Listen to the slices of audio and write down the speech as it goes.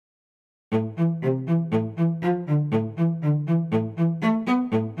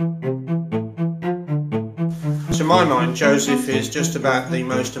my mind, Joseph is just about the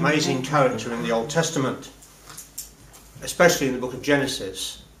most amazing character in the Old Testament, especially in the book of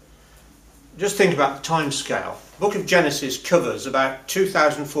Genesis. Just think about the time scale. The book of Genesis covers about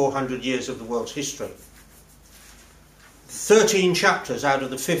 2,400 years of the world's history. 13 chapters out of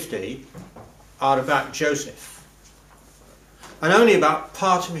the 50 are about Joseph, and only about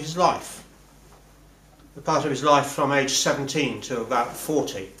part of his life. The part of his life from age 17 to about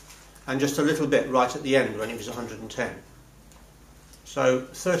 40, and just a little bit right at the end when he was 110. So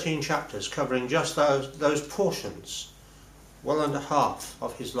 13 chapters covering just those portions, well under half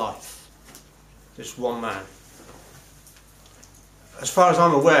of his life, this one man. As far as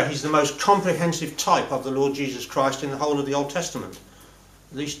I'm aware, he's the most comprehensive type of the Lord Jesus Christ in the whole of the Old Testament.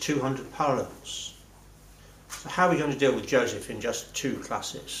 At least 200 parallels. So how are we going to deal with Joseph in just 2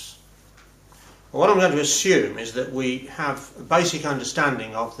 classes? Well, what I'm going to assume is that we have a basic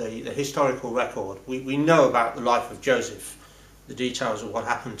understanding of the historical record. We know about the life of Joseph, the details of what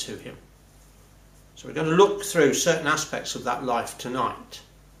happened to him. So we're going to look through certain aspects of that life tonight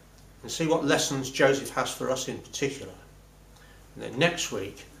and see what lessons Joseph has for us in particular. And then next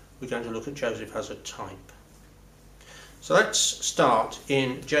week we're going to look at Joseph as a type. So let's start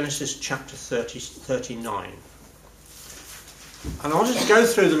in Genesis chapter 39. And I want to go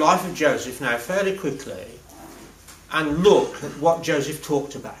through the life of Joseph now fairly quickly and look at what Joseph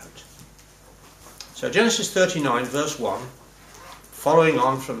talked about. So Genesis 39 verse 1, following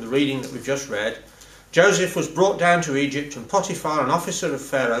on from the reading that we've just read, Joseph was brought down to Egypt, and Potiphar, an officer of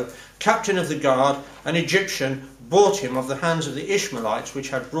Pharaoh, captain of the guard, an Egyptian, bought him of the hands of the Ishmaelites which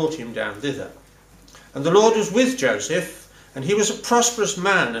had brought him down thither. And the Lord was with Joseph, and he was a prosperous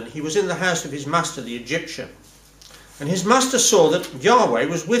man, and he was in the house of his master the Egyptian. And his master saw that Yahweh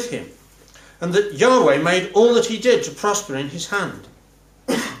was with him, and that Yahweh made all that he did to prosper in his hand.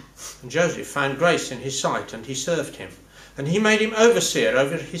 And Joseph found grace in his sight, and he served him. And he made him overseer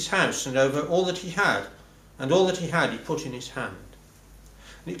over his house, and over all that he had, and all that he had he put in his hand.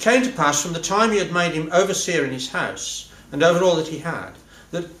 And it came to pass from the time he had made him overseer in his house, and over all that he had,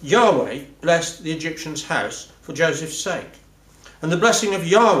 that Yahweh blessed the Egyptian's house for Joseph's sake. And the blessing of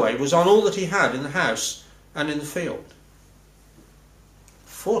Yahweh was on all that he had in the house and in the field.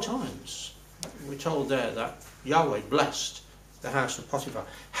 4 times we're told there that Yahweh blessed the house of Potiphar.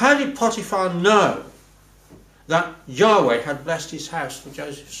 How did Potiphar know that Yahweh had blessed his house for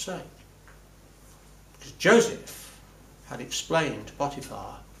Joseph's sake? Because Joseph had explained to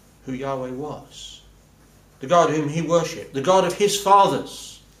Potiphar who Yahweh was, the God whom he worshipped, the God of his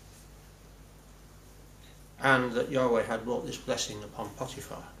fathers, and that Yahweh had brought this blessing upon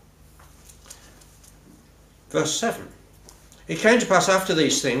Potiphar. Verse 7. It came to pass after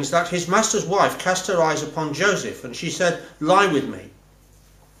these things that his master's wife cast her eyes upon Joseph, and she said, Lie with me.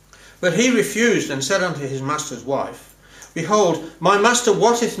 But he refused, and said unto his master's wife, Behold, my master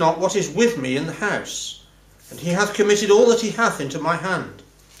wotteth not what is with me in the house, and he hath committed all that he hath into my hand.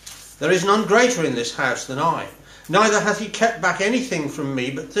 There is none greater in this house than I, neither hath he kept back anything from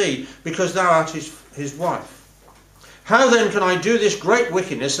me but thee, because thou art his wife. How then can I do this great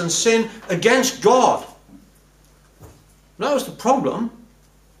wickedness and sin against God? That was the problem.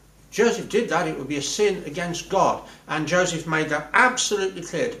 Joseph did that, it would be a sin against God. And Joseph made that absolutely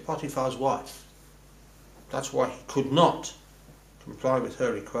clear to Potiphar's wife. That's why he could not comply with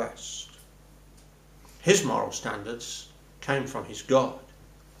her request. His moral standards came from his God.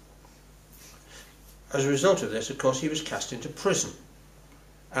 As a result of this, of course, he was cast into prison.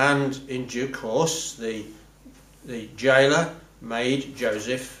 And in due course, the jailer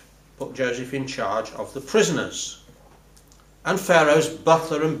put Joseph in charge of the prisoners. And Pharaoh's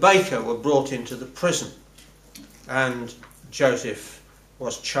butler and baker were brought into the prison, and Joseph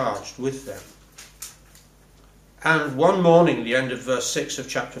was charged with them. And one morning, the end of verse 6 of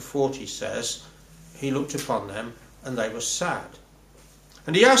chapter 40 says, he looked upon them, and they were sad.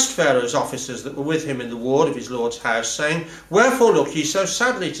 And he asked Pharaoh's officers that were with him in the ward of his lord's house, saying, Wherefore look ye so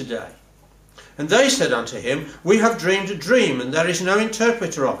sadly today? And they said unto him, We have dreamed a dream, and there is no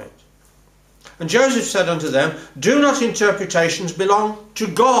interpreter of it. And Joseph said unto them, Do not interpretations belong to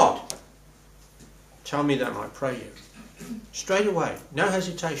God? Tell me them, I pray you. Straight away, no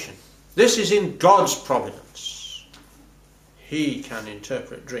hesitation. This is in God's providence. He can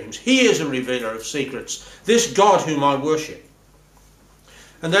interpret dreams. He is a revealer of secrets. This God whom I worship.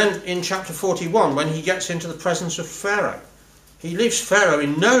 And then in chapter 41, when he gets into the presence of Pharaoh, he leaves Pharaoh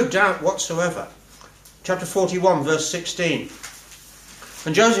in no doubt whatsoever. Chapter 41, verse 16.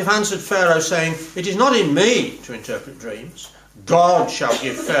 And Joseph answered Pharaoh, saying, It is not in me to interpret dreams. God shall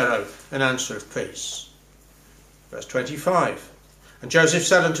give Pharaoh an answer of peace. Verse 25. And Joseph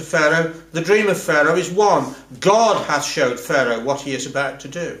said unto Pharaoh, The dream of Pharaoh is one. God hath showed Pharaoh what he is about to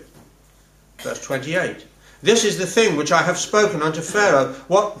do. Verse 28. This is the thing which I have spoken unto Pharaoh.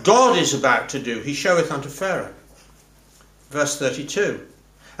 What God is about to do, he showeth unto Pharaoh. Verse 32.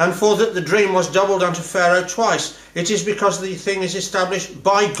 And for that the dream was doubled unto Pharaoh twice, it is because the thing is established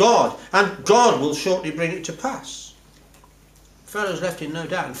by God, and God will shortly bring it to pass. Pharaoh's left in no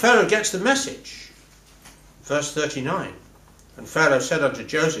doubt, and Pharaoh gets the message. Verse 39. And Pharaoh said unto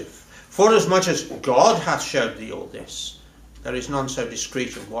Joseph, Forasmuch as God hath showed thee all this, there is none so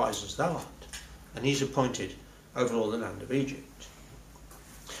discreet and wise as thou art. And he's appointed over all the land of Egypt.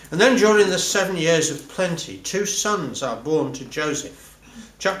 And then during the 7 years of plenty, 2 sons are born to Joseph.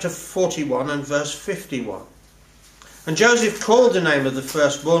 Chapter 41 and verse 51. And Joseph called the name of the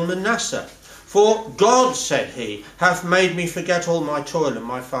firstborn Manasseh, for God, said he, hath made me forget all my toil in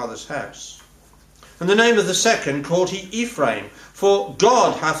my father's house. And the name of the second called he Ephraim, for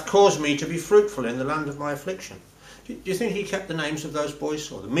God hath caused me to be fruitful in the land of my affliction. Do you think he kept the names of those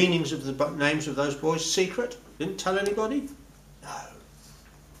boys, or the meanings of the names of those boys, secret? Didn't tell anybody? No.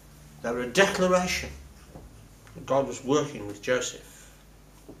 They were a declaration that God was working with Joseph.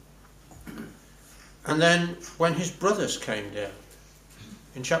 And then when his brothers came down,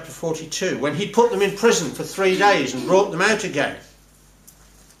 in chapter 42, when he put them in prison for 3 days and brought them out again,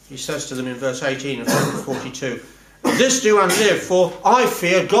 he says to them in verse 18 of chapter 42, This do and live, for I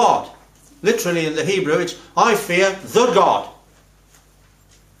fear God. Literally in the Hebrew, it's, I fear the God.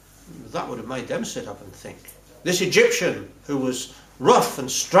 That would have made them sit up and think. This Egyptian, who was rough and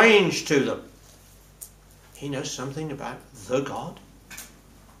strange to them, he knows something about the God?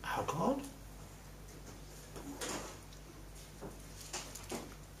 Our God?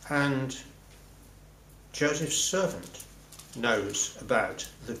 And Joseph's servant knows about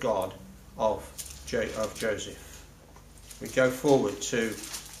the God of Joseph. We go forward to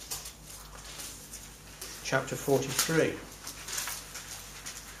chapter 43.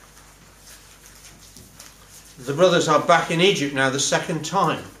 The brothers are back in Egypt now the second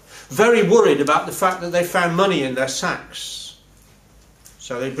time, very worried about the fact that they found money in their sacks.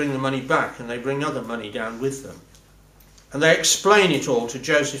 So they bring the money back, and they bring other money down with them. And they explain it all to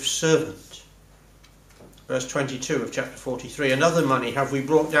Joseph's servant. Verse 22 of chapter 43, And other money have we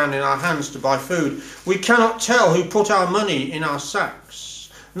brought down in our hands to buy food. We cannot tell who put our money in our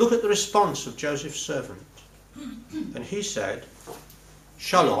sacks. Look at the response of Joseph's servant. And he said,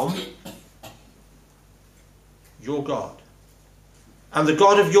 Shalom, your God, and the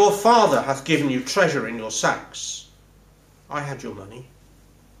God of your father hath given you treasure in your sacks. I had your money.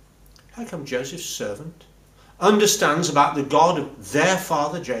 How come Joseph's servant understands about the God of their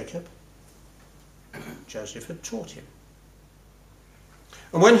father Jacob? Joseph had taught him.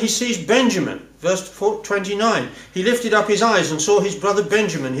 And when he sees Benjamin, verse 29, he lifted up his eyes and saw his brother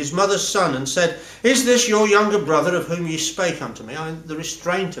Benjamin, his mother's son, and said, Is this your younger brother of whom ye spake unto me? The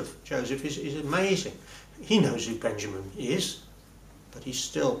restraint of Joseph is amazing. He knows who Benjamin is, but he's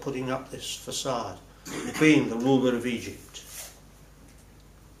still putting up this facade, being the ruler of Egypt.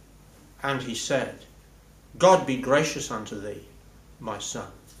 And he said, God be gracious unto thee, my son.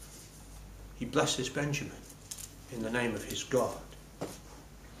 He blesses Benjamin in the name of his God.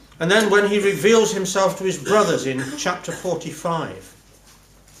 And then when he reveals himself to his brothers in chapter 45,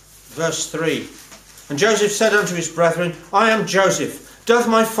 verse 3, And Joseph said unto his brethren, I am Joseph. Doth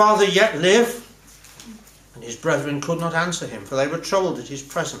my father yet live? And his brethren could not answer him, for they were troubled at his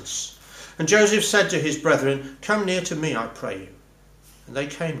presence. And Joseph said to his brethren, Come near to me, I pray you. And they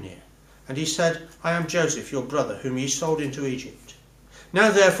came near. And he said, I am Joseph, your brother, whom ye sold into Egypt. Now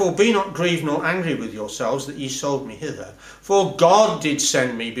therefore be not grieved nor angry with yourselves that ye sold me hither, for God did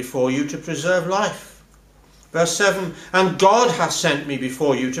send me before you to preserve life. Verse 7, And God hath sent me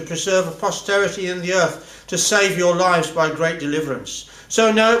before you to preserve a posterity in the earth, to save your lives by great deliverance.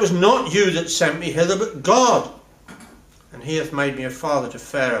 So now it was not you that sent me hither, but God. And he hath made me a father to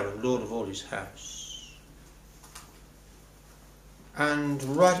Pharaoh, and lord of all his house. And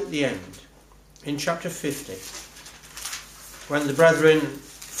right at the end, in chapter 50, when the brethren,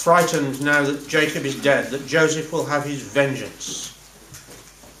 frightened now that Jacob is dead, that Joseph will have his vengeance,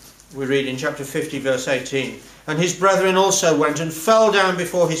 we read in chapter 50, verse 18, And his brethren also went and fell down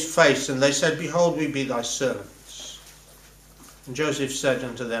before his face, and they said, Behold, we be thy servants. And Joseph said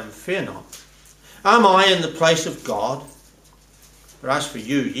unto them, Fear not. Am I in the place of God? For as for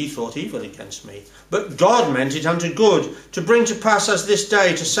you, ye thought evil against me. But God meant it unto good, to bring to pass as this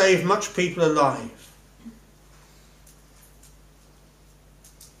day, to save much people alive.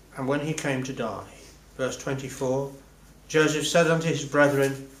 And when he came to die, verse 24, Joseph said unto his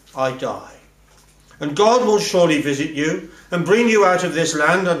brethren, I die. And God will surely visit you, and bring you out of this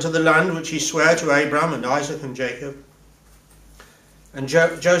land unto the land which he sware to Abraham and Isaac and Jacob. And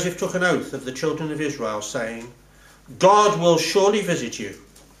Joseph took an oath of the children of Israel, saying, God will surely visit you,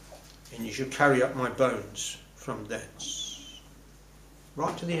 and you shall carry up my bones from thence.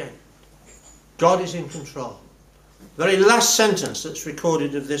 Right to the end. God is in control. The very last sentence that's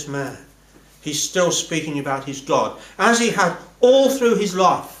recorded of this man, he's still speaking about his God. As he had all through his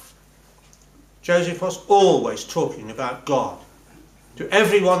life, Joseph was always talking about God to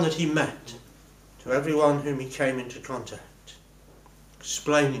everyone that he met, to everyone whom he came into contact,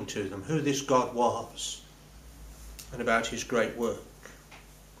 explaining to them who this God was and about his great work.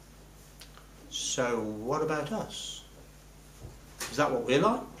 So what about us? Is that what we're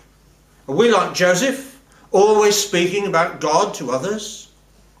like? Are we like Joseph, always speaking about God to others?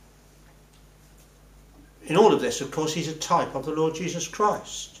 In all of this, of course, he's a type of the Lord Jesus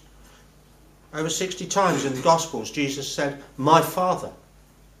Christ. Over 60 times in the Gospels, Jesus said, my Father.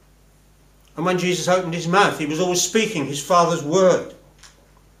 And when Jesus opened his mouth, he was always speaking his Father's word.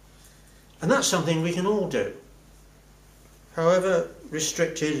 And that's something we can all do, however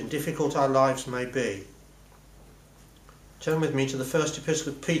restricted and difficult our lives may be. Turn with me to the first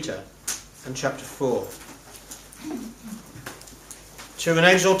epistle of Peter and chapter 4. To an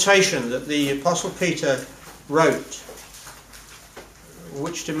exhortation that the Apostle Peter wrote,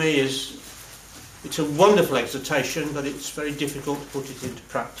 which to me it's a wonderful exhortation, but it's very difficult to put it into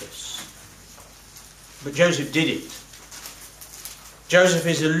practice. But Joseph did it. Joseph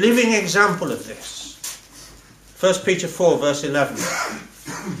is a living example of this. 1 Peter 4 verse 11.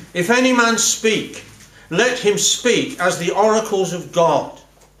 If any man speak, let him speak as the oracles of God.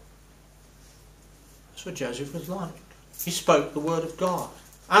 That's what Joseph was like. He spoke the word of God,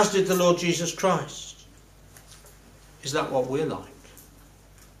 as did the Lord Jesus Christ. Is that what we're like?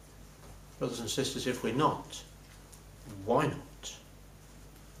 Brothers and sisters, if we're not, why not?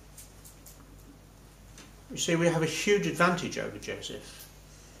 You see, we have a huge advantage over Joseph.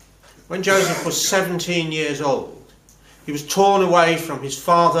 When Joseph was 17 years old, he was torn away from his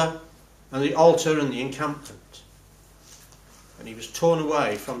father and the altar and the encampment. And he was torn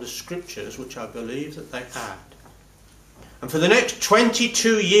away from the scriptures, which I believe that they had. And for the next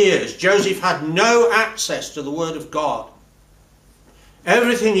 22 years, Joseph had no access to the word of God.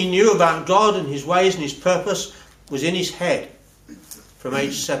 Everything he knew about God and his ways and his purpose was in his head from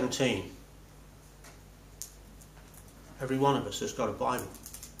age 17. Every one of us has got a Bible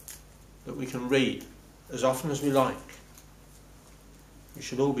that we can read as often as we like. We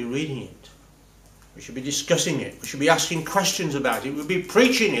should all be reading it. We should be discussing it. We should be asking questions about it. We should be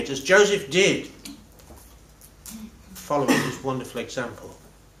preaching it as Joseph did, following his wonderful example.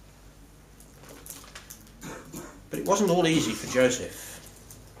 But it wasn't all easy for Joseph.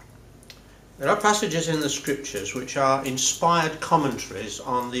 There are passages in the scriptures which are inspired commentaries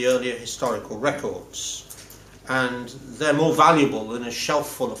on the earlier historical records, and they're more valuable than a shelf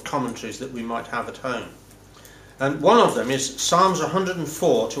full of commentaries that we might have at home. And one of them is Psalms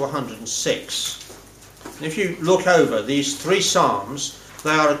 104 to 106. And if you look over these three psalms,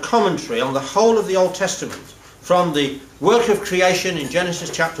 they are a commentary on the whole of the Old Testament, from the work of creation in Genesis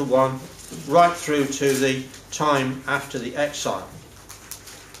chapter 1 right through to the time after the exile.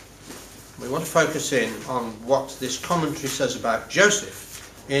 We want to focus in on what this commentary says about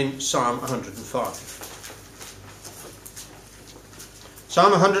Joseph in Psalm 105.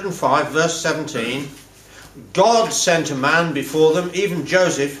 Psalm 105 verse 17. God sent a man before them, even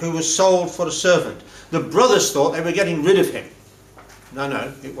Joseph, who was sold for a servant. The brothers thought they were getting rid of him.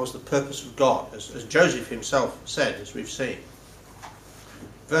 No, it was the purpose of God, as Joseph himself said, as we've seen.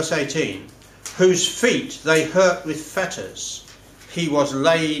 Verse 18. Whose feet they hurt with fetters, he was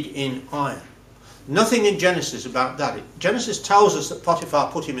laid in iron. Nothing in Genesis about that. Genesis tells us that Potiphar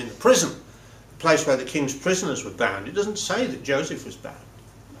put him in the prison, the place where the king's prisoners were bound. It doesn't say that Joseph was bound,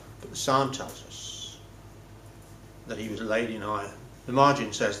 but the psalm tells us that he was laid in iron. The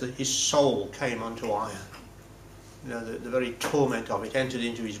margin says that his soul came unto iron. You know, the very torment of it entered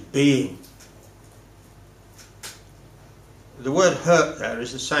into his being. The word hurt there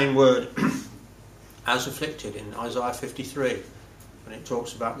is the same word as afflicted in Isaiah 53, when it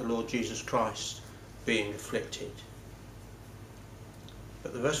talks about the Lord Jesus Christ being afflicted.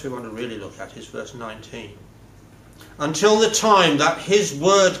 But the verse we want to really look at is verse 19. Until the time that his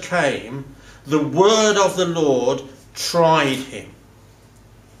word came, the word of the Lord tried him.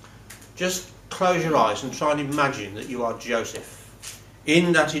 Just close your eyes and try and imagine that you are Joseph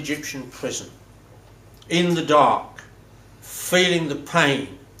in that Egyptian prison, in the dark, feeling the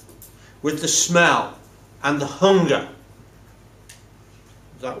pain, with the smell and the hunger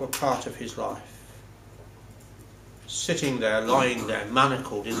that were part of his life. sitting there, lying there,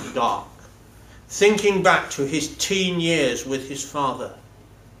 manacled in the dark, thinking back to his teen years with his father,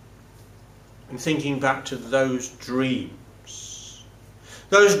 and thinking back to those dreams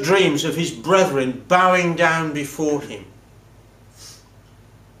of his brethren bowing down before him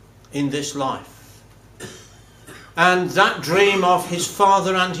in this life, and that dream of his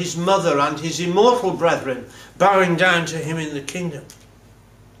father and his mother and his immortal brethren bowing down to him in the kingdom.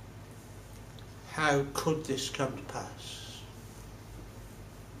 How could this come to pass?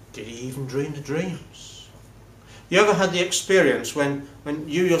 Did he even dream the dreams? You ever had the experience when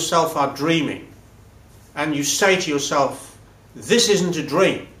you yourself are dreaming and you say to yourself, this isn't a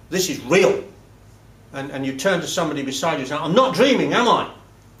dream, this is real, and you turn to somebody beside you and say, I'm not dreaming, am I?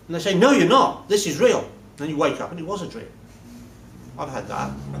 And they say, no, you're not, this is real. And then you wake up and it was a dream. I've had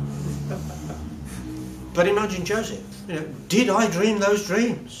that. But imagine Joseph, did I dream those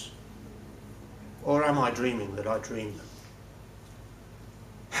dreams? Or am I dreaming that I dreamed them?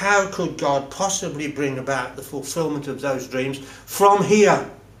 How could God possibly bring about the fulfillment of those dreams from here?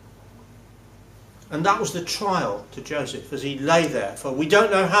 And that was the trial to Joseph as he lay there for we don't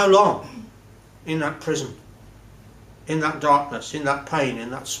know how long in that prison, in that darkness, in that pain,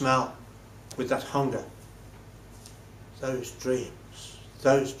 in that smell, with that hunger. Those dreams,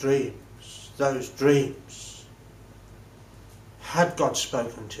 those dreams, those dreams. Had God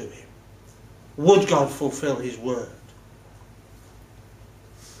spoken to him? Would God fulfill his word?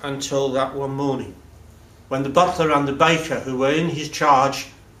 Until that one morning, when the butler and the baker who were in his charge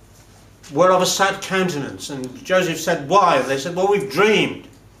were of a sad countenance, and Joseph said, why? And they said, well, we've dreamed.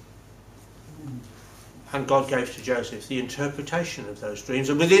 And God gave to Joseph the interpretation of those dreams,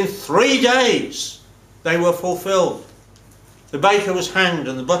 and within 3 days they were fulfilled. The baker was hanged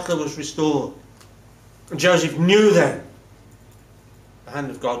and the butler was restored. And Joseph knew then the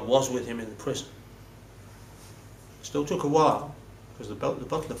hand of God was with him in the prison. It still took a while, because the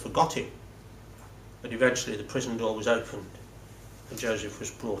butler forgot him. But eventually the prison door was opened and Joseph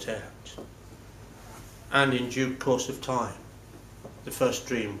was brought out. And in due course of time, the first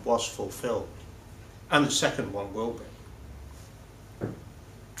dream was fulfilled. And the second one will be.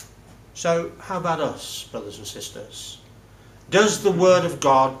 So how about us, brothers and sisters? Does the Word of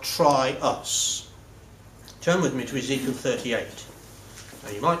God try us? Turn with me to Ezekiel 38.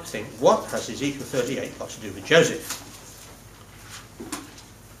 Now you might think, what has Ezekiel 38 got to do with Joseph?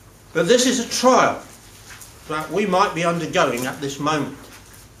 But this is a trial that we might be undergoing at this moment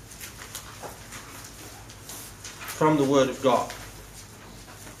from the Word of God.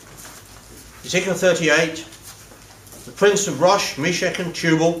 Ezekiel 38, the prince of Rosh, Meshech and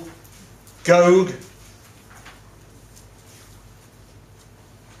Tubal, Gog.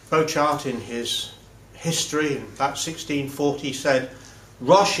 Bochart in his history in about 1640 said,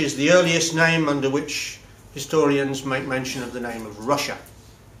 Rosh is the earliest name under which historians make mention of the name of Russia.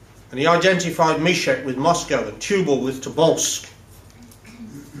 And he identified Meshech with Moscow and Tubal with Tobolsk.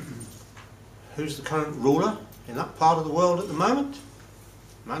 Who's the current ruler in that part of the world at the moment?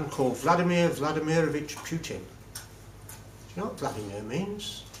 A man called Vladimir Vladimirovich Putin. Do you know what Vladimir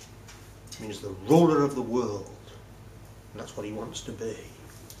means? It means the ruler of the world. And that's what he wants to be.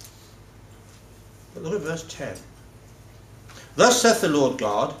 But look at verse 10. Thus saith the Lord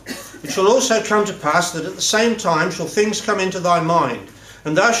God, it shall also come to pass that at the same time shall things come into thy mind,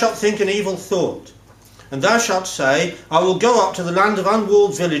 and thou shalt think an evil thought. And thou shalt say, I will go up to the land of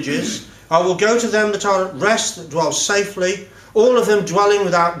unwalled villages, I will go to them that are at rest, that dwell safely, all of them dwelling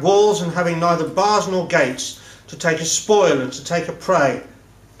without walls and having neither bars nor gates, to take a spoil and to take a prey,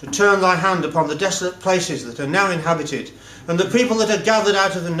 to turn thy hand upon the desolate places that are now inhabited, and the people that are gathered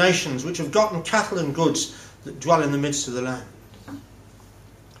out of the nations, which have gotten cattle and goods, that dwell in the midst of the land.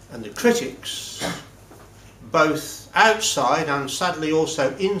 And the critics, both outside and sadly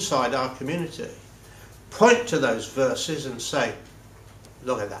also inside our community, point to those verses and say,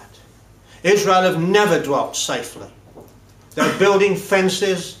 look at that. Israel have never dwelt safely. They're building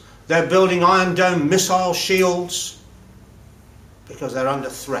fences, they're building Iron Dome missile shields, because they're under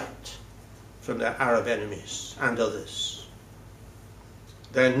threat from their Arab enemies and others.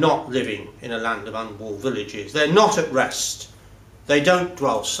 They're not living in a land of unwalled villages. They're not at rest. They don't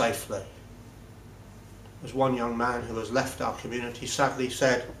dwell safely. As one young man who has left our community sadly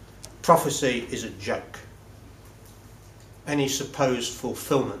said, prophecy is a joke. Any supposed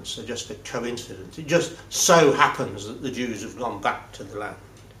fulfillments are just a coincidence. It just so happens that the Jews have gone back to the land.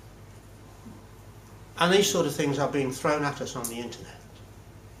 And these sort of things are being thrown at us on the internet.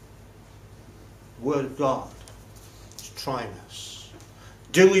 The Word of God is trying us.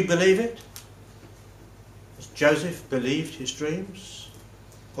 Do we believe it? Has Joseph believed his dreams?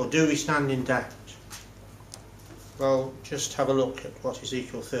 Or do we stand in doubt? Well, just have a look at what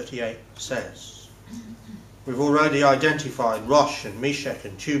Ezekiel 38 says. We've already identified Rosh and Meshech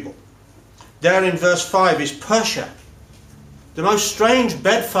and Tubal. There in verse 5 is Persia, the most strange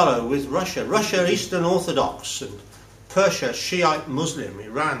bedfellow with Russia. Russia, Eastern Orthodox, and Persia, Shiite Muslim,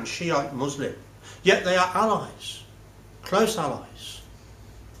 Iran, Shiite Muslim. Yet they are allies, close allies,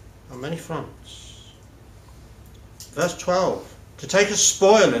 on many fronts. Verse 12, to take a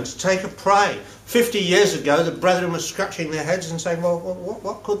spoil and to take a prey. 50 years ago, the brethren were scratching their heads and saying, well,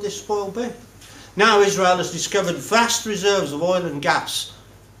 what could this spoil be? Now Israel has discovered vast reserves of oil and gas.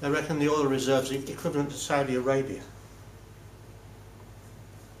 They reckon the oil reserves are equivalent to Saudi Arabia.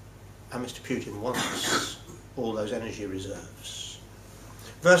 And Mr. Putin wants all those energy reserves.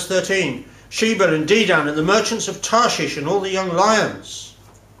 Verse 13, Sheba and Dedan and the merchants of Tarshish and all the young lions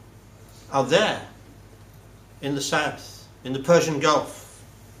are there in the south, in the Persian Gulf.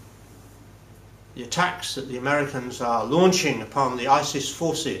 The attacks that the Americans are launching upon the ISIS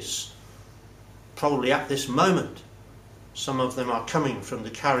forces, probably at this moment, some of them are coming from the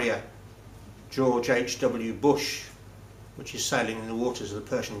carrier George H.W. Bush, which is sailing in the waters of the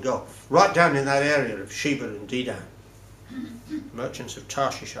Persian Gulf. Right down in that area of Sheba and Dedan. Merchants of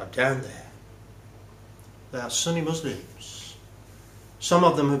Tarshish are down there. They are Sunni Muslims. Some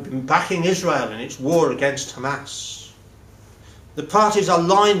of them have been backing Israel in its war against Hamas. The parties are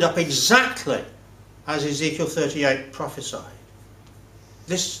lined up exactly as Ezekiel 38 prophesied.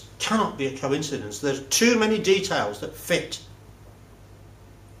 This cannot be a coincidence. There's too many details that fit.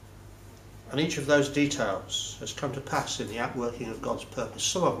 And each of those details has come to pass in the outworking of God's purpose,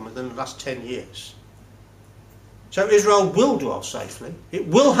 some of them within the last 10 years. So Israel will dwell safely. It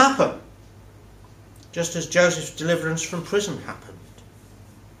will happen, just as Joseph's deliverance from prison happened.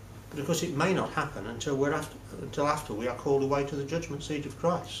 But of course it may not happen until after we are called away to the judgment seat of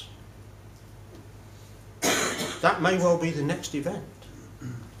Christ. That may well be the next event.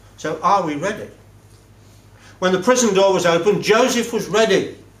 So are we ready? When the prison door was opened, Joseph was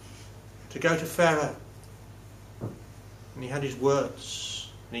ready to go to Pharaoh. And he had his words.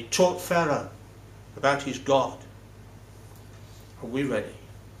 And he taught Pharaoh about his God. Are we ready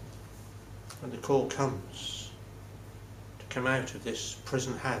when the call comes to come out of this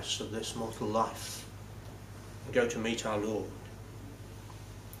prison house of this mortal life and go to meet our Lord?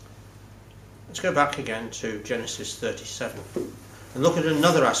 Let's go back again to Genesis 37 and look at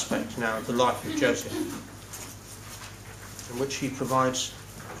another aspect now of the life of Joseph, in which he provides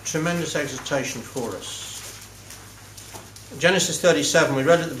tremendous exhortation for us. In Genesis 37, we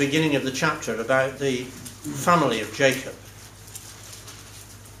read at the beginning of the chapter about the family of Jacob.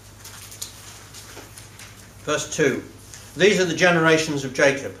 Verse 2, these are the generations of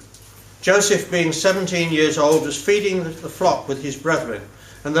Jacob. Joseph, being 17 years old, was feeding the flock with his brethren,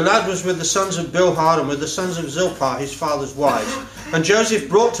 and the lad was with the sons of Bilhah and with the sons of Zilpah, his father's wives. And Joseph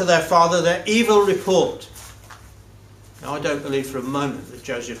brought to their father their evil report. Now, I don't believe for a moment that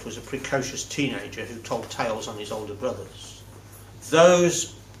Joseph was a precocious teenager who told tales on his older brothers.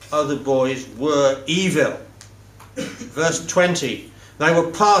 Those other boys were evil. Verse 20, they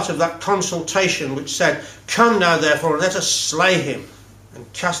were part of that consultation which said, come now therefore and let us slay him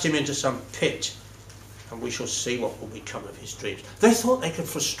and cast him into some pit, and we shall see what will become of his dreams. They thought they could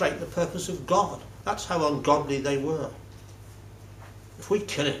frustrate the purpose of God. That's how ungodly they were. If we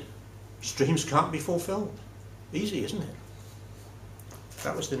kill him, his dreams can't be fulfilled. Easy, isn't it?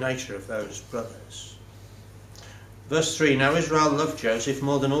 That was the nature of those brothers. Verse 3, now Israel loved Joseph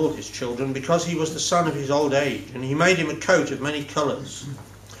more than all his children, because he was the son of his old age, and he made him a coat of many colours.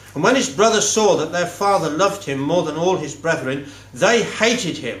 And when his brothers saw that their father loved him more than all his brethren, they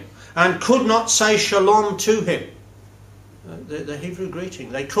hated him, and could not say shalom to him. The Hebrew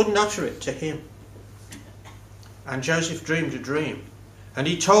greeting, they couldn't utter it to him. And Joseph dreamed a dream, and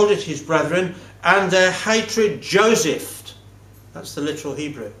he told it his brethren, and their hatred Joseph. That's the literal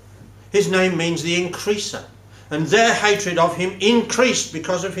Hebrew. His name means the increaser. And their hatred of him increased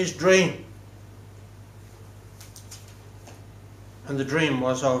because of his dream. And the dream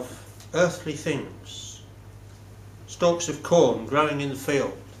was of earthly things. Stalks of corn growing in the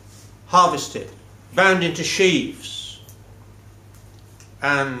field, harvested, bound into sheaves.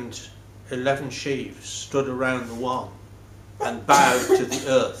 And 11 sheaves stood around the one and bowed to the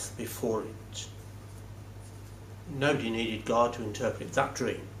earth before it. Nobody needed God to interpret that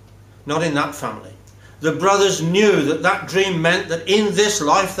dream. Not in that family. The brothers knew that that dream meant that in this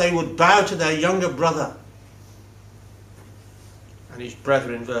life they would bow to their younger brother. And his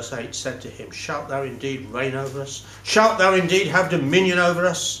brethren, verse 8, said to him, shalt thou indeed reign over us? Shalt thou indeed have dominion over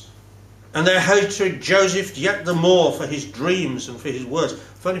us? And their hatred Joseph yet the more for his dreams and for his words.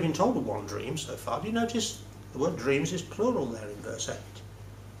 I've only been told of one dream so far. Do you notice The word dreams is plural there in verse 8.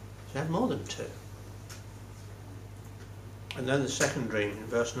 He had more than two. And then the second dream in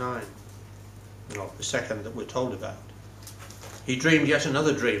verse 9. Not the second that we're told about. He dreamed yet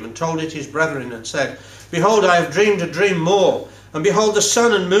another dream, and told it his brethren, and said, Behold, I have dreamed a dream more, and behold, the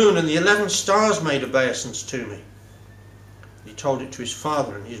sun and moon and the 11 stars made obeisance to me. He told it to his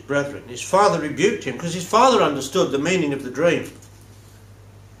father and his brethren. His father rebuked him, because his father understood the meaning of the dream.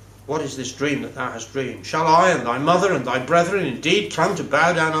 What is this dream that thou hast dreamed? Shall I and thy mother and thy brethren indeed come to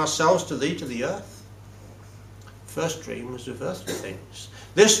bow down ourselves to thee to the earth? The first dream was of earthly things.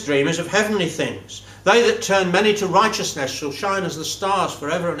 This dream is of heavenly things. They that turn many to righteousness shall shine as the stars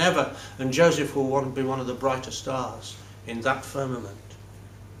forever and ever, and Joseph will be one of the brighter stars in that firmament.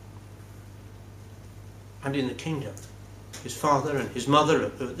 And in the kingdom, his father and his mother,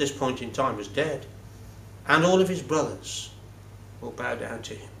 who at this point in time was dead, and all of his brothers will bow down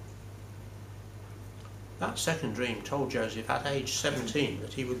to him. That second dream told Joseph at age 17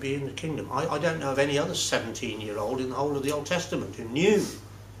 that he would be in the kingdom. I don't know of any other 17-year-old in the whole of the Old Testament who knew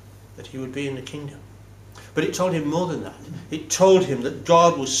that he would be in the kingdom. But it told him more than that. It told him that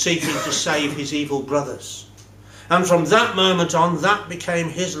God was seeking to save his evil brothers. And from that moment on, that became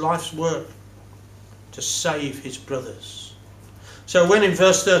his life's work, to save his brothers. So when in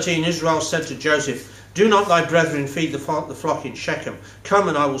verse 13 Israel said to Joseph, Do not thy brethren feed the flock in Shechem? Come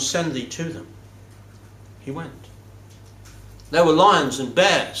and I will send thee to them. He went. There were lions and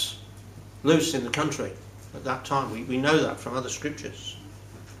bears loose in the country at that time. We know that from other scriptures.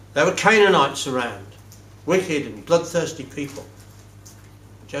 There were Canaanites around, wicked and bloodthirsty people.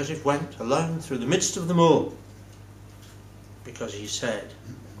 Joseph went alone through the midst of them all, because he said,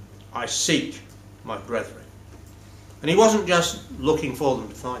 I seek my brethren. And he wasn't just looking for them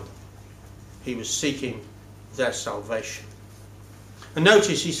to find them. He was seeking their salvation. And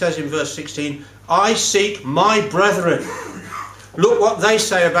notice he says in verse 16, I seek my brethren. Look what they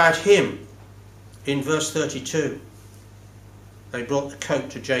say about him in verse 32. They brought the coat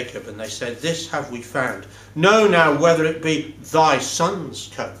to Jacob and they said, This have we found. Know now whether it be thy son's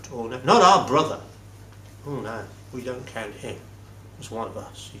coat or no. Not our brother. Oh no, we don't count him as one of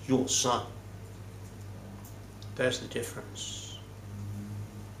us. He's your son. There's the difference.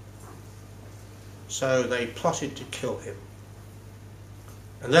 So they plotted to kill him.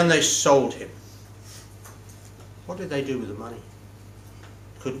 And then they sold him. What did they do with the money?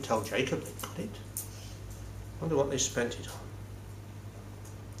 Couldn't tell Jacob they got it. Wonder what they spent it on.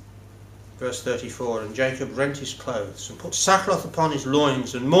 Verse 34, And Jacob rent his clothes, and put sackcloth upon his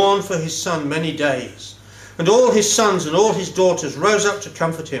loins, and mourned for his son many days. And all his sons and all his daughters rose up to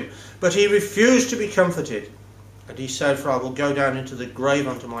comfort him, but he refused to be comforted. And he said, For I will go down into the grave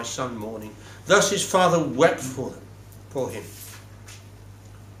unto my son mourning. Thus his father wept for him.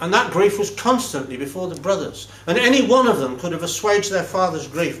 And that grief was constantly before the brothers. And any one of them could have assuaged their father's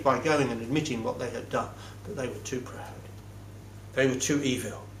grief by going and admitting what they had done. But they were too proud. They were too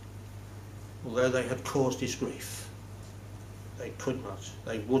evil. Although they had caused his grief, they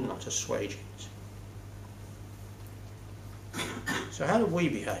would not assuage it. So how do we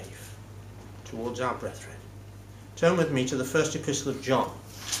behave towards our brethren? Turn with me to the first epistle of John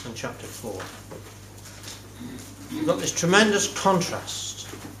and chapter 4. We've got this tremendous contrast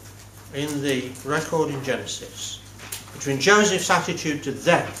in the record in Genesis between Joseph's attitude to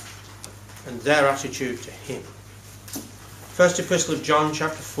them and their attitude to him. First epistle of John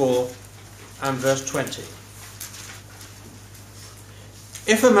chapter 4 and verse 20.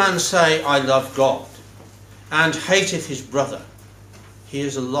 If a man say, I love God, and hateth his brother, he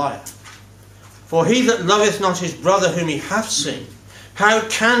is a liar. For he that loveth not his brother whom he hath seen, how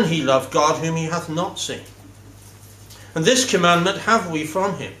can he love God whom he hath not seen? And this commandment have we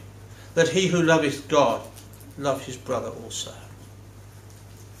from him, that he who loveth God love his brother also.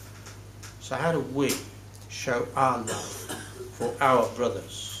 So how do we show our love for our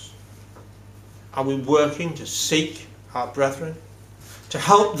brothers? Are we working to seek our brethren, to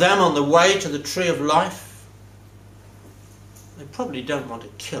help them on the way to the tree of life? They probably don't want to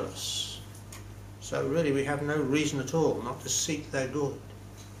kill us, so really we have no reason at all not to seek their good.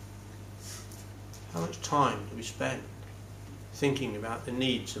 How much time do we spend thinking about the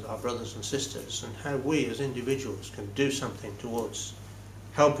needs of our brothers and sisters, and how we as individuals can do something towards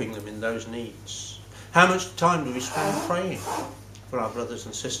helping them in those needs? How much time do we spend praying for our brothers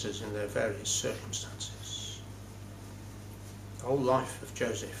and sisters in their various circumstances? The whole life of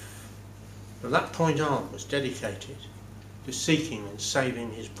Joseph, from that point on, was dedicated to seeking and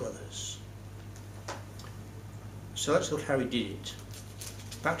saving his brothers. So let's look how he did it.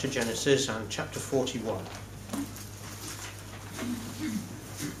 Back to Genesis and chapter 41.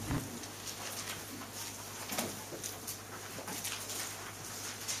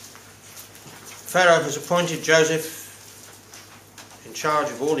 Pharaoh has appointed Joseph in charge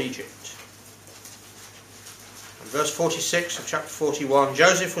of all Egypt. And verse 46 of chapter 41,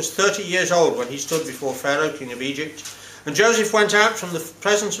 Joseph was 30 years old when he stood before Pharaoh, king of Egypt. And Joseph went out from the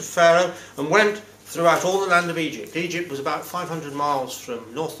presence of Pharaoh and went throughout all the land of Egypt. Egypt was about 500 miles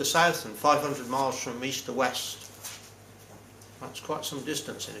from north to south and 500 miles from east to west. That's quite some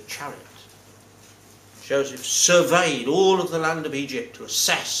distance in a chariot. Joseph surveyed all of the land of Egypt to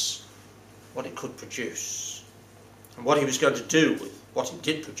assess what it could produce and what he was going to do with what it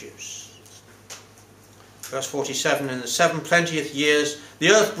did produce. Verse 47, in the 7 plenteous years the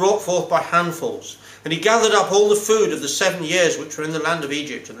earth brought forth by handfuls, and he gathered up all the food of the 7 years which were in the land of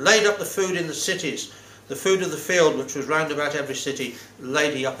Egypt, and laid up the food in the cities, the food of the field which was round about every city,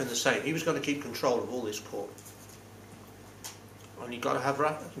 laid he up in the same. He was going to keep control of all this corn. And you've got to have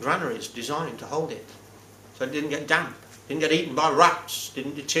granaries designed to hold it, so it didn't get damp, didn't get eaten by rats,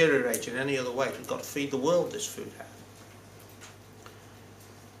 didn't deteriorate in any other way. It had got to feed the world, this food had.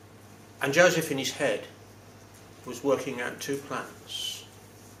 And Joseph in his head was working out 2 plans.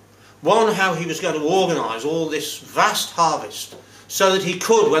 One, how he was going to organise all this vast harvest so that he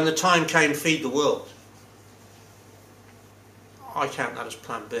could, when the time came, feed the world. I count that as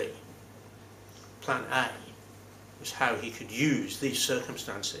plan B. Plan A was how he could use these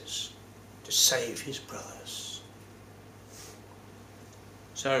circumstances to save his brothers.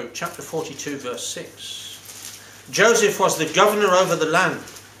 So, chapter 42, verse 6. Joseph was the governor over the land,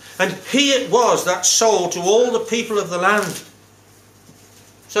 and he it was that sold to all the people of the land.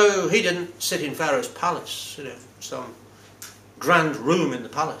 So he didn't sit in Pharaoh's palace, some grand room in the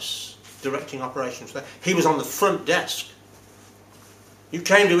palace, directing operations there. He was on the front desk. You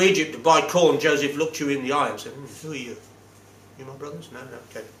came to Egypt to buy corn, Joseph looked you in the eye and said, who are you? You my brothers? No,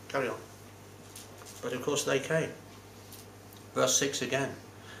 okay, carry on. But of course they came. Verse 6 again.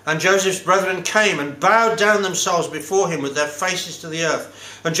 And Joseph's brethren came and bowed down themselves before him with their faces to the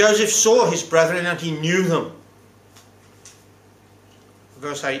earth. And Joseph saw his brethren and he knew them.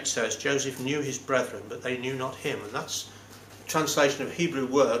 Verse 8 says, Joseph knew his brethren, but they knew not him. And that's a translation of a Hebrew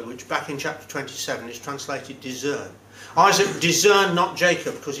word, which back in chapter 27 is translated discern. Isaac discerned not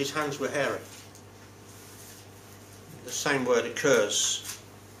Jacob because his hands were hairy. The same word occurs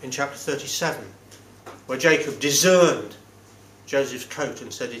in chapter 37, where Jacob discerned Joseph's coat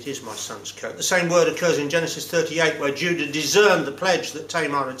and said, it is my son's coat. The same word occurs in Genesis 38, where Judah discerned the pledge that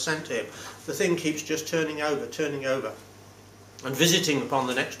Tamar had sent to him. The thing keeps just turning over, and visiting upon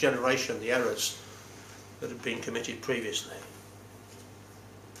the next generation the errors that had been committed previously.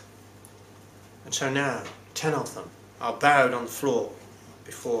 And so now, 10 of them are bowed on the floor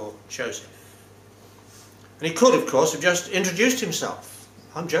before Joseph. And he could, of course, have just introduced himself.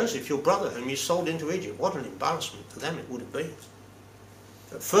 I'm Joseph, your brother, whom you sold into Egypt. What an embarrassment for them it would have been.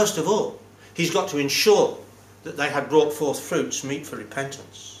 But first of all, he's got to ensure that they had brought forth fruits meet for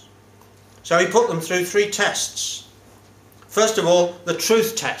repentance. So he put them through 3 tests. First of all, the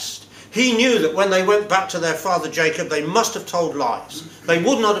truth test. He knew that when they went back to their father Jacob, they must have told lies. They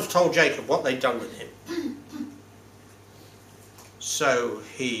would not have told Jacob what they'd done with him. So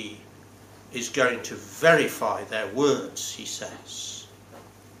he is going to verify their words, he says.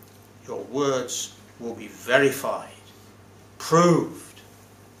 Your words will be verified, proved.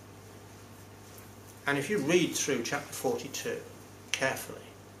 And if you read through chapter 42 carefully,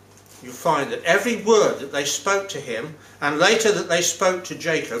 you'll find that every word that they spoke to him and later that they spoke to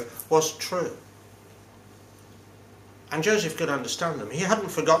Jacob was true. And Joseph could understand them. He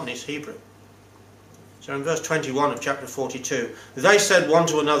hadn't forgotten his Hebrew. So in verse 21 of chapter 42, they said one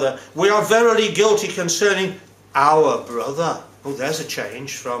to another, we are verily guilty concerning our brother. Oh, there's a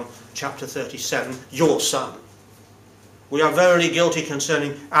change from chapter 37, your son. We are verily guilty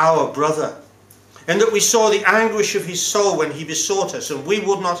concerning our brother, and that we saw the anguish of his soul when he besought us, and we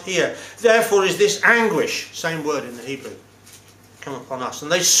would not hear. Therefore is this anguish, same word in the Hebrew, come upon us.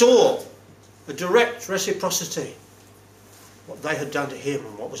 And they saw a direct reciprocity, what they had done to him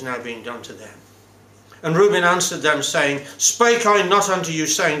and what was now being done to them. And Reuben answered them, saying, spake I not unto you,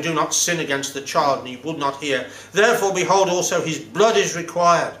 saying, do not sin against the child, and he would not hear. Therefore, behold, also his blood is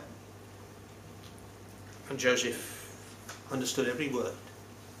required. And Joseph understood every word.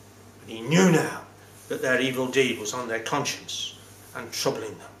 And he knew now that their evil deed was on their conscience and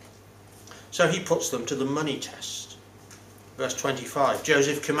troubling them. So he puts them to the money test. Verse 25,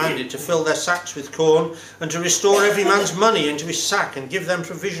 Joseph commanded to fill their sacks with corn, and to restore every man's money into his sack, and give them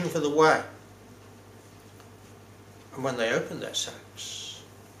provision for the way. And when they opened their sacks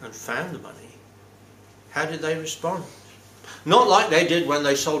and found the money, how did they respond? Not like they did when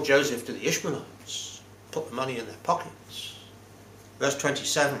they sold Joseph to the Ishmaelites, put the money in their pockets. Verse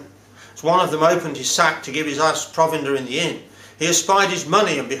 27, As one of them opened his sack to give his last provender in the inn, he espied his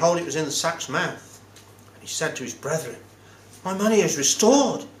money, and behold, it was in the sack's mouth. And he said to his brethren, My money is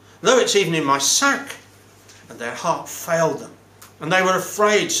restored, though it's even in my sack. And their heart failed them, and they were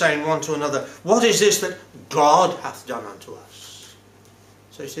afraid, saying one to another, What is this that God hath done unto us?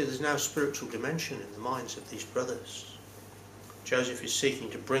 So you see, there's now a spiritual dimension in the minds of these brothers. Joseph is seeking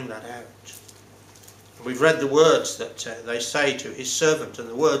to bring that out. We've read the words that they say to his servant, and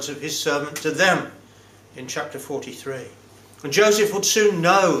the words of his servant to them in chapter 43. And Joseph would soon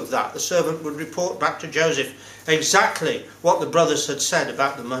know that. The servant would report back to Joseph exactly what the brothers had said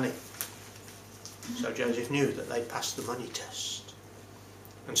about the money. So Joseph knew that they passed the money test.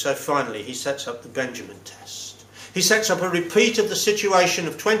 And so finally he sets up the Benjamin test. He sets up a repeat of the situation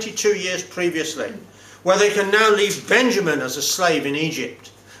of 22 years previously, where they can now leave Benjamin as a slave in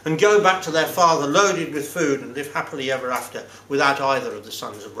Egypt and go back to their father loaded with food and live happily ever after without either of the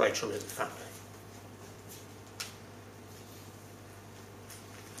sons of Rachel in the family.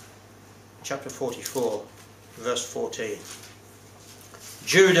 Chapter 44, verse 14.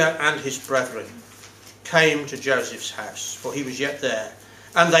 Judah and his brethren came to Joseph's house, for he was yet there,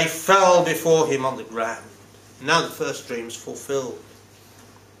 and they fell before him on the ground. Now the first dream's fulfilled.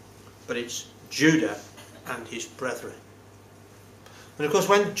 But it's Judah and his brethren. And of course,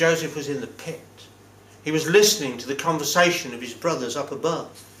 when Joseph was in the pit, he was listening to the conversation of his brothers up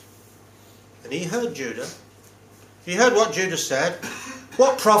above. And he heard Judah. He heard what Judah said.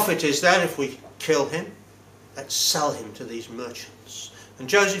 What profit is there if we kill him? Let's sell him to these merchants. And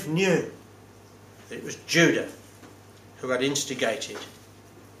Joseph knew that it was Judah who had instigated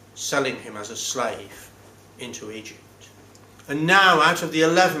selling him as a slave into Egypt. And now out of the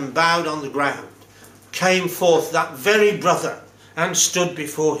 11 bowed on the ground came forth that very brother and stood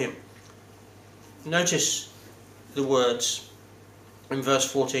before him. Notice the words in verse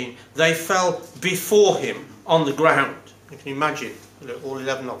 14. They fell before him on the ground. You can imagine all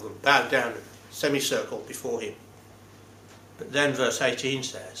 11 of them bowed down in a semicircle before him. But then verse 18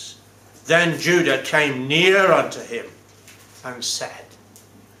 says, Then Judah came near unto him and said.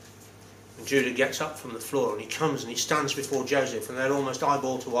 And Judah gets up from the floor and he comes and he stands before Joseph, and they're almost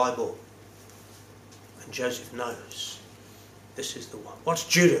eyeball to eyeball. And Joseph knows this is the one. What's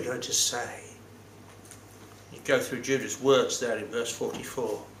Judah going to say? You go through Judah's words there in verse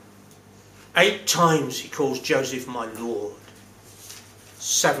 44. 8 times he calls Joseph my Lord.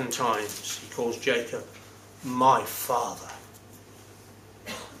 7 times he calls Jacob my father.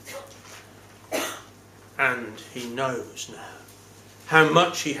 And he knows now how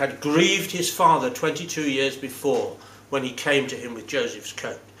much he had grieved his father 22 years before when he came to him with Joseph's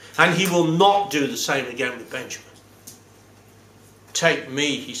coat. And he will not do the same again with Benjamin. Take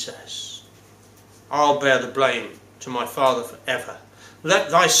me, he says. I'll bear the blame to my father forever.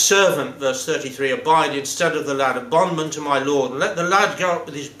 Let thy servant, verse 33, abide instead of the lad, a bondman to my Lord, and let the lad go up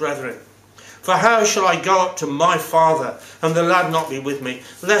with his brethren. For how shall I go up to my father, and the lad not be with me,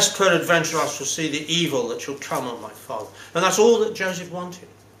 lest peradventure I shall see the evil that shall come on my father? And that's all that Joseph wanted.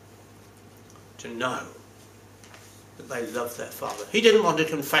 To know that they loved their father. He didn't want a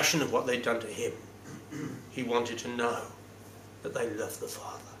confession of what they'd done to him. He wanted to know that they loved the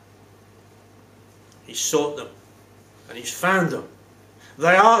father. He sought them, and he's found them.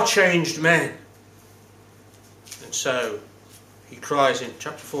 They are changed men. And so he cries in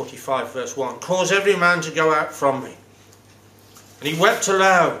chapter 45 verse 1, Cause every man to go out from me. And he wept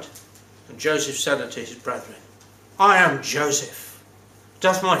aloud. And Joseph said unto his brethren, I am Joseph.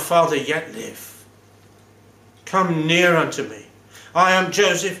 Doth my father yet live? Come near unto me. I am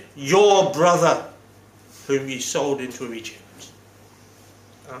Joseph, your brother, whom ye sold into Egypt.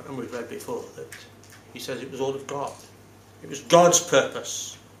 And we've read before that he says it was all of God. It was God's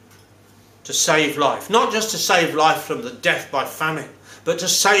purpose to save life. Not just to save life from the death by famine, but to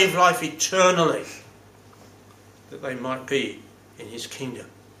save life eternally, that they might be in his kingdom,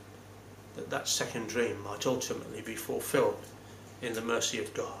 that that second dream might ultimately be fulfilled in the mercy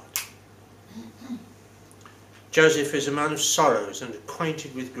of God. Joseph is a man of sorrows and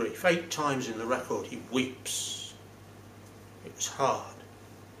acquainted with grief. 8 times in the record he weeps. It was hard.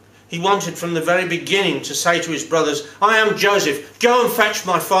 He wanted from the very beginning to say to his brothers, I am Joseph, go and fetch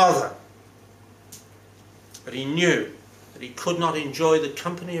my father. But he knew that he could not enjoy the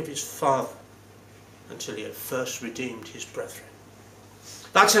company of his father until he had first redeemed his brethren.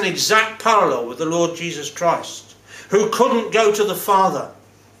 That's an exact parallel with the Lord Jesus Christ, who couldn't go to the Father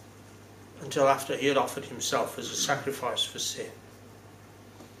until after he had offered himself as a sacrifice for sin.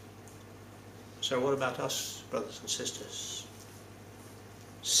 So what about us, brothers and sisters?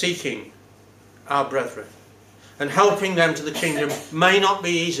 Seeking our brethren and helping them to the kingdom may not be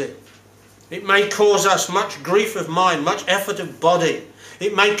easy. It may cause us much grief of mind, much effort of body.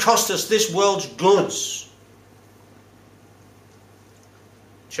 It may cost us this world's goods.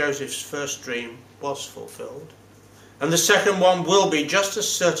 Joseph's first dream was fulfilled, and the second one will be just as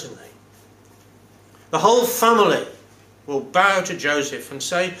certainly. The whole family will bow to Joseph and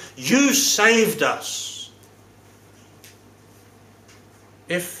say, "You saved us."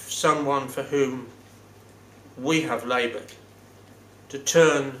 If someone for whom we have laboured to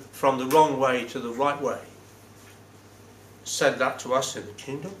turn from the wrong way to the right way said that to us in the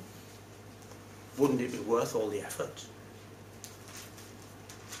kingdom, wouldn't it be worth all the effort?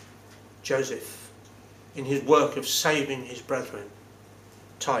 Joseph, in his work of saving his brethren,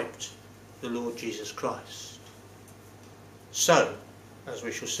 typed the Lord Jesus Christ. So, as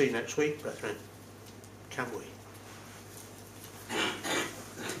we shall see next week, brethren, can we?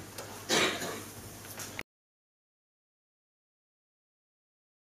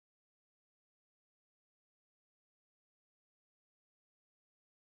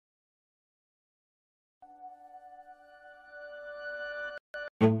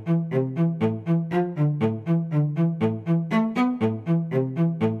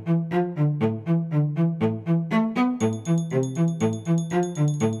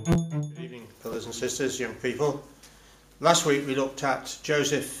 Sisters, young people. Last week we looked at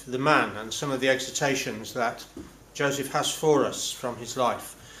Joseph the man and some of the exhortations that Joseph has for us from his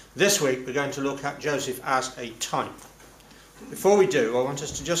life. This week we're going to look at Joseph as a type. Before we do, I want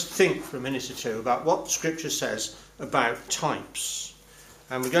us to just think for a minute or two about what Scripture says about types.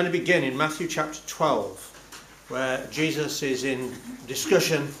 And we're going to begin in Matthew chapter 12, where Jesus is in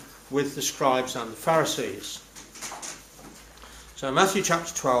discussion with the scribes and the Pharisees. So Matthew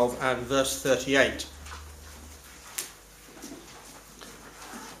chapter 12 and verse 38.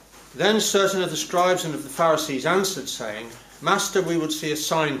 Then certain of the scribes and of the Pharisees answered, saying, Master, we would see a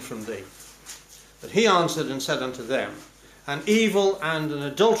sign from thee. But he answered and said unto them, An evil and an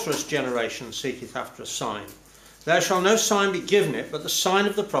adulterous generation seeketh after a sign. There shall no sign be given it, but the sign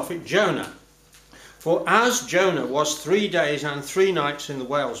of the prophet Jonah. For as Jonah was 3 days and 3 nights in the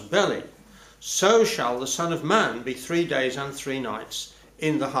whale's belly, so shall the Son of Man be 3 days and 3 nights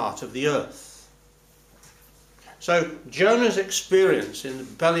in the heart of the earth. So Jonah's experience in the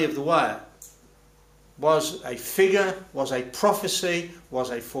belly of the whale was a figure, was a prophecy, was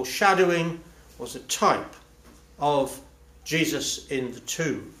a foreshadowing, was a type of Jesus in the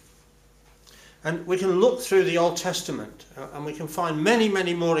tomb. And we can look through the Old Testament and we can find many,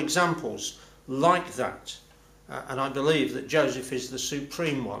 many more examples like that. And I believe that Joseph is the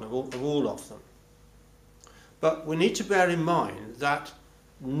supreme one of all of them. But we need to bear in mind that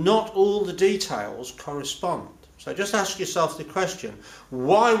not all the details correspond. So just ask yourself the question,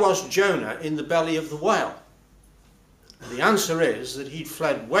 why was Jonah in the belly of the whale? And the answer is that he'd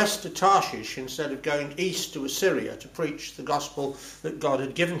fled west to Tarshish instead of going east to Assyria to preach the gospel that God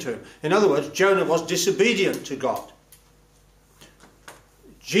had given to him. In other words, Jonah was disobedient to God.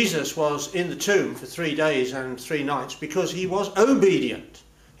 Jesus was in the tomb for 3 days and 3 nights because he was obedient.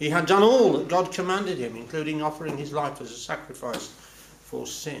 He had done all that God commanded him, including offering his life as a sacrifice for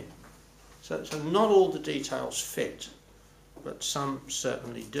sin. So not all the details fit, but some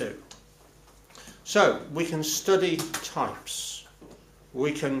certainly do. So we can study types.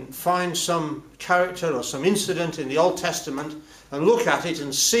 We can find some character or some incident in the Old Testament and look at it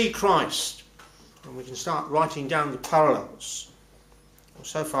and see Christ. And we can start writing down the parallels.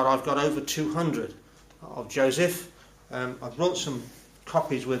 So far I've got over 200 of Joseph. I've brought some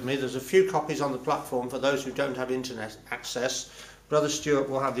copies with me. There's a few copies on the platform for those who don't have internet access. Brother Stuart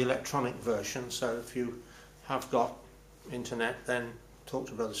will have the electronic version, so if you have got internet, then talk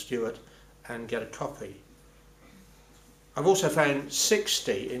to Brother Stuart and get a copy. I've also found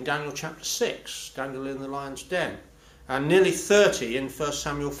 60 in Daniel chapter 6, Daniel in the lion's den, and nearly 30 in 1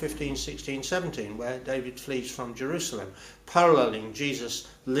 Samuel 15, 16, 17, where David flees from Jerusalem, paralleling Jesus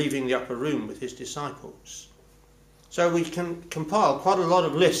leaving the upper room with his disciples. So we can compile quite a lot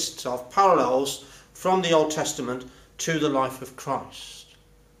of lists of parallels from the Old Testament to the life of Christ.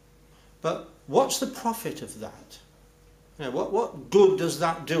 But what's the profit of that? You know, what good does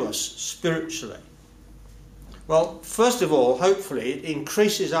that do us spiritually? Well, first of all, hopefully it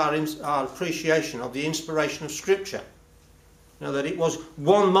increases our appreciation of the inspiration of Scripture. You know, that it was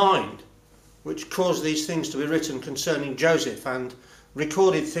one mind which caused these things to be written concerning Joseph and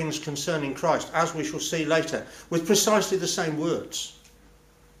recorded things concerning Christ, as we shall see later, with precisely the same words.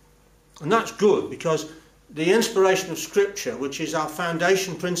 And that's good, because the inspiration of Scripture, which is our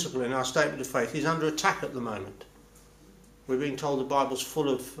foundation principle in our statement of faith, is under attack at the moment. We're being told the Bible's full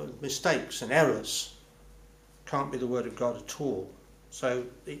of mistakes and errors. Can't be the Word of God at all. So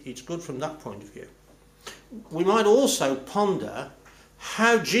it's good from that point of view. We might also ponder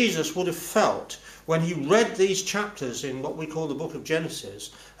how Jesus would have felt when he read these chapters in what we call the book of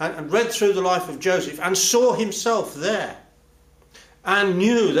Genesis, and read through the life of Joseph and saw himself there, and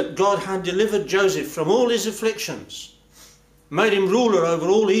knew that God had delivered Joseph from all his afflictions, made him ruler over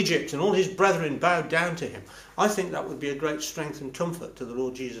all Egypt, and all his brethren bowed down to him. I think that would be a great strength and comfort to the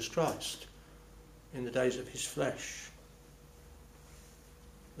Lord Jesus Christ in the days of his flesh.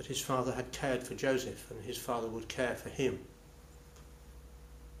 That his father had cared for Joseph, and his father would care for him.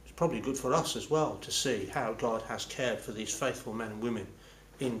 It's probably good for us as well to see how God has cared for these faithful men and women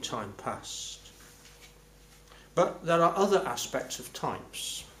in time past. But there are other aspects of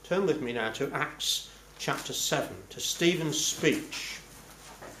types. Turn with me now to Acts chapter 7, to Stephen's speech.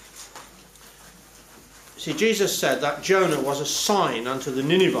 See, Jesus said that Jonah was a sign unto the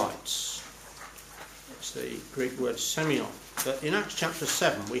Ninevites. It's the Greek word semeion. But in Acts chapter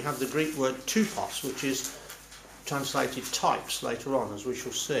 7 we have the Greek word tupos, which is translated types later on, as we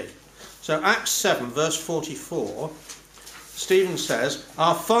shall see. So Acts 7 verse 44, Stephen says,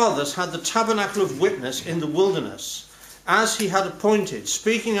 "Our fathers had the tabernacle of witness in the wilderness, as he had appointed,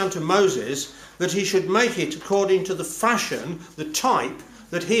 speaking unto Moses, that he should make it according to the fashion, the type,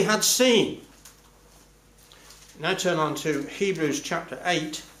 that he had seen." Now turn on to Hebrews chapter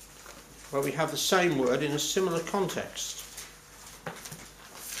 8, where we have the same word in a similar context.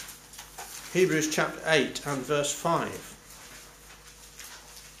 Hebrews chapter 8 and verse 5.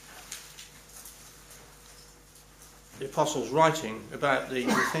 The apostle's writing about the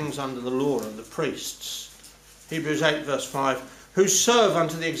things under the law of the priests. Hebrews 8 verse 5, "Who serve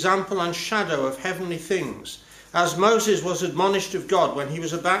unto the example and shadow of heavenly things, as Moses was admonished of God when he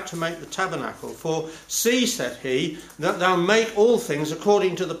was about to make the tabernacle. For see, said he, that thou make all things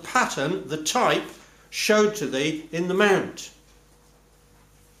according to the pattern, the type, showed to thee in the mount."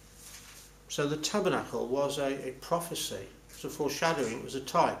 So the tabernacle was a prophecy, it was a foreshadowing, it was a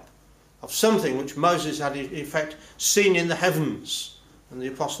type of something which Moses had in effect seen in the heavens. And the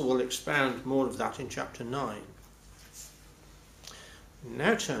apostle will expound more of that in chapter 9.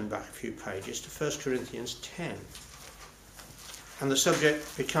 Now turn back a few pages to 1 Corinthians 10. And the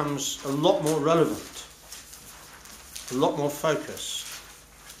subject becomes a lot more relevant, a lot more focused.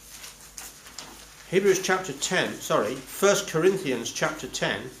 1 Corinthians chapter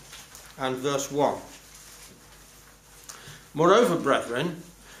 10 and verse 1. "Moreover, brethren,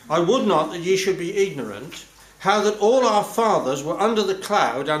 I would not that ye should be ignorant, how that all our fathers were under the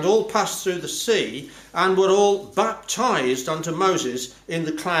cloud, and all passed through the sea, and were all baptized unto Moses in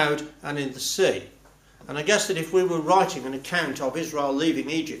the cloud and in the sea." And I guess that if we were writing an account of Israel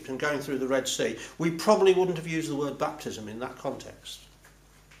leaving Egypt and going through the Red Sea, we probably wouldn't have used the word baptism in that context.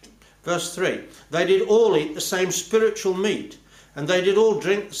 Verse 3, "They did all eat the same spiritual meat, and they did all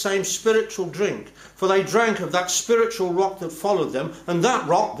drink the same spiritual drink, for they drank of that spiritual rock that followed them, and that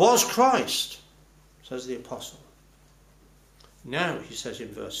rock was Christ," says the apostle. Now, he says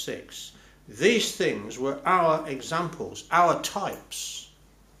in verse 6, "These things were our examples, our types,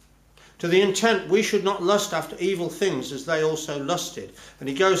 to the intent we should not lust after evil things as they also lusted." And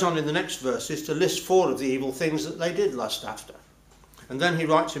he goes on in the next verses to list 4 of the evil things that they did lust after. And then he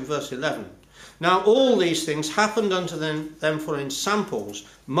writes in verse 11, "Now all these things happened unto them for ensamples,"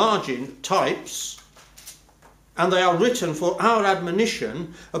 margin, types, "and they are written for our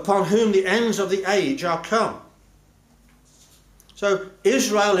admonition, upon whom the ends of the age are come." So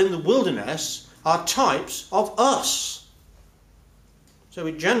Israel in the wilderness are types of us. So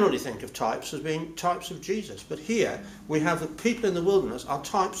we generally think of types as being types of Jesus. But here we have the people in the wilderness are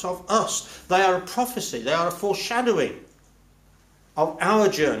types of us. They are a prophecy. They are a foreshadowing of our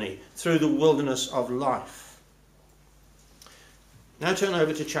journey through the wilderness of life. Now turn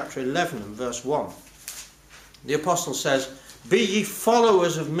over to chapter 11 and verse 1. The apostle says, "Be ye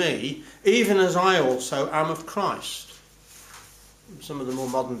followers of me, even as I also am of Christ." Some of the more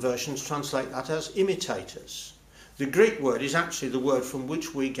modern versions translate that as imitators. The Greek word is actually the word from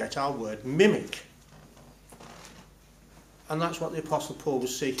which we get our word mimic. And that's what the apostle Paul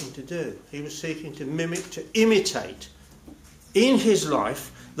was seeking to do. He was seeking to mimic, to imitate in his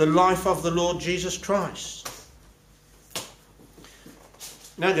life the life of the Lord Jesus Christ.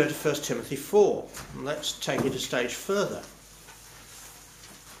 Now go to 1 Timothy 4, and let's take it a stage further.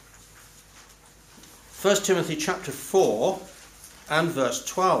 1 Timothy chapter 4 and verse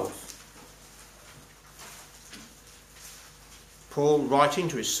 12. Paul writing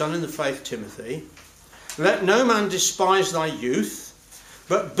to his son in the faith Timothy, "Let no man despise thy youth,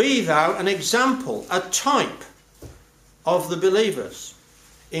 but be thou an example, a type of the believers,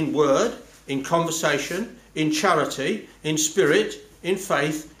 in word, in conversation, in charity, in spirit, in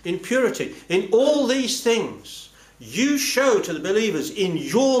faith, in purity. In all these things, you show to the believers in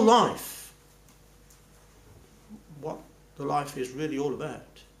your life what the life is really all about.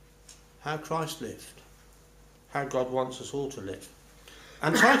 How Christ lived. How God wants us all to live.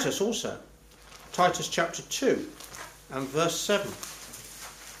 And Titus also. Titus chapter 2 and verse 7.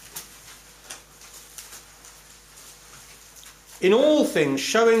 In all things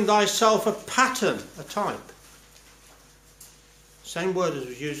showing thyself a pattern, a type. Same word as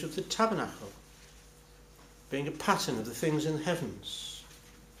was used of the tabernacle. Being a pattern of the things in the heavens.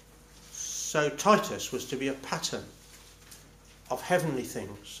 So Titus was to be a pattern of heavenly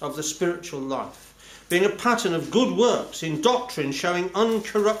things, of the spiritual life. Being a pattern of good works, in doctrine showing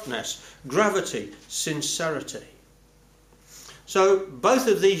uncorruptness, gravity, sincerity. So both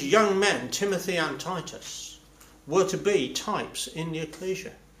of these young men, Timothy and Titus, were to be types in the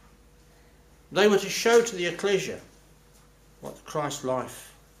ecclesia. They were to show to the ecclesia what the Christ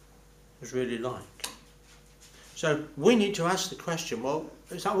life was really like. So we need to ask the question, well,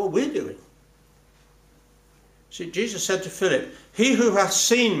 is that what we're doing? See, Jesus said to Philip, he who hath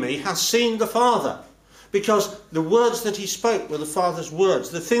seen me hath seen the Father. Because the words that he spoke were the Father's words.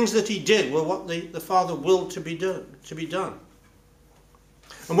 The things that he did were what the Father willed to be done.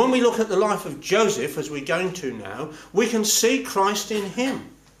 And when we look at the life of Joseph, as we're going to now, we can see Christ in him.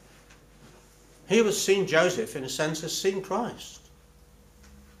 He who has seen Joseph, in a sense, has seen Christ.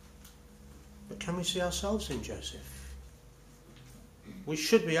 But can we see ourselves in Joseph? We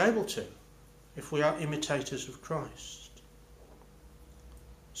should be able to, if we are imitators of Christ.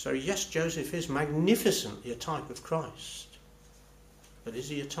 So yes, Joseph is magnificently a type of Christ. But is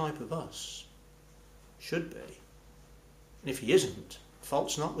he a type of us? Should be. And if he isn't,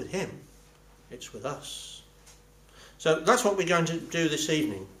 fault's not with him, it's with us. So that's what we're going to do this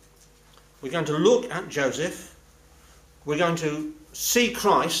evening. We're going to look at Joseph. We're going to see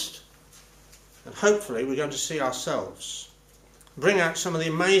Christ. And hopefully we're going to see ourselves. Bring out some of the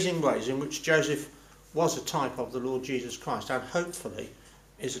amazing ways in which Joseph was a type of the Lord Jesus Christ. And hopefully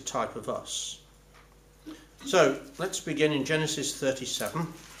is a type of us. So let's begin in Genesis 37,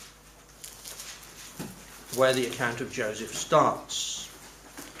 where the account of Joseph starts.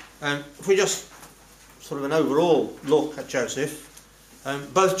 And if we just sort of an overall look at Joseph,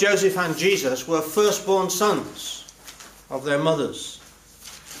 both Joseph and Jesus were firstborn sons of their mothers.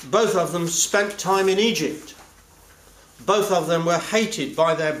 Both of them spent time in Egypt. Both of them were hated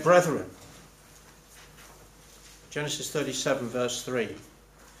by their brethren. Genesis 37 verse 3.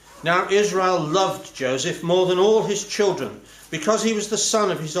 Now Israel loved Joseph more than all his children, because he was the son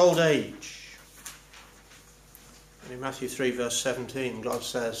of his old age. And in Matthew 3 verse 17, God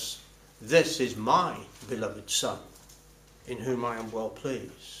says, this is my beloved son, in whom I am well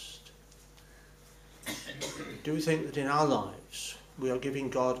pleased. Do we think that in our lives we are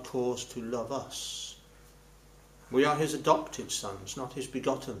giving God cause to love us? We are his adopted sons, not his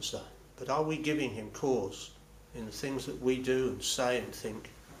begotten son. But are we giving him cause in the things that we do and say and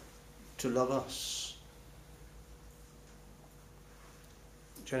think to love us?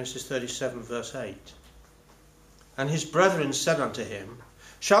 Genesis 37 verse 8. And his brethren said unto him,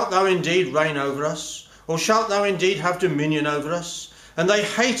 shalt thou indeed reign over us? Or shalt thou indeed have dominion over us? And they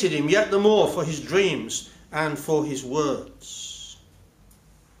hated him yet the more for his dreams and for his words.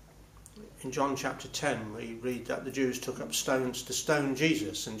 In John chapter 10 we read that the Jews took up stones to stone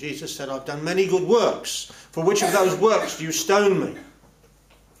Jesus. And Jesus said, I've done many good works. For which of those works do you stone me?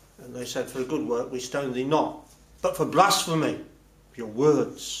 And they said, for a good work we stone thee not, but for blasphemy of your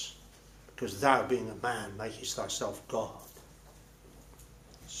words, because thou being a man makest thyself God.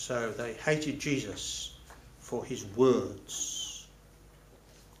 So they hated Jesus for his words.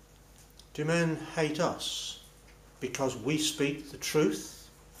 Do men hate us because we speak the truth?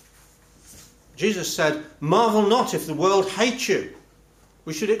 Jesus said, marvel not if the world hates you.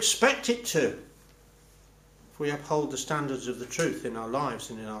 We should expect it to, if we uphold the standards of the truth in our lives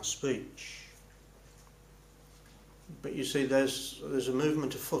and in our speech. But you see, there's a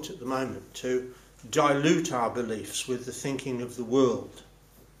movement afoot at the moment to dilute our beliefs with the thinking of the world.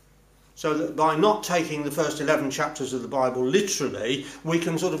 So that by not taking the first 11 chapters of the Bible literally, we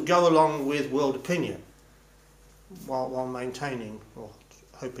can sort of go along with world opinion while maintaining or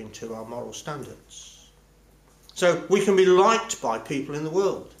hoping to our moral standards. So we can be liked by people in the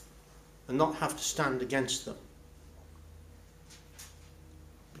world and not have to stand against them,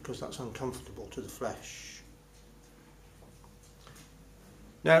 because that's uncomfortable to the flesh.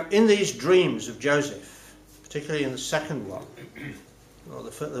 Now, in these dreams of Joseph, particularly in the second one,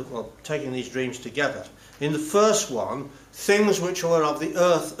 taking these dreams together, in the first one, things which were of the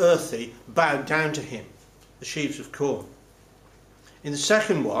earthy, bowed down to him, the sheaves of corn. In the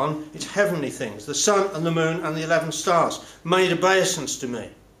second one, it's heavenly things. The sun and the moon and the 11 stars made obeisance to me.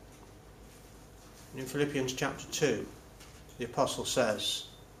 And in Philippians chapter 2, the apostle says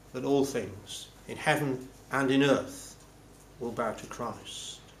that all things in heaven and in earth will bow to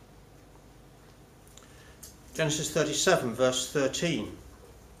Christ. Genesis 37 verse 13.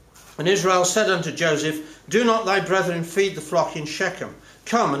 And Israel said unto Joseph, Do not thy brethren feed the flock in Shechem?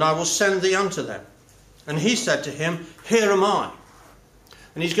 Come, and I will send thee unto them. And he said to him, Here am I.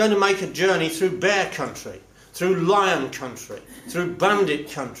 And he's going to make a journey through bear country, through lion country, through bandit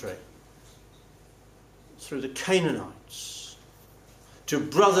country, through the Canaanites, to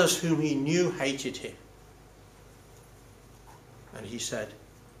brothers whom he knew hated him. And he said,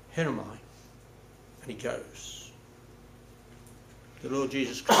 Here am I. And he goes. The Lord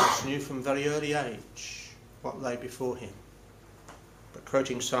Jesus Christ knew from very early age what lay before him. But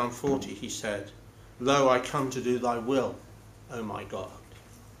quoting Psalm 40, he said, Lo, I come to do thy will, O my God.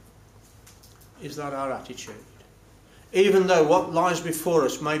 Is that our attitude? Even though what lies before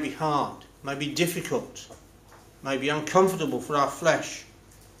us may be hard, may be difficult, may be uncomfortable for our flesh,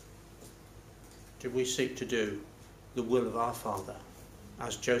 do we seek to do the will of our Father,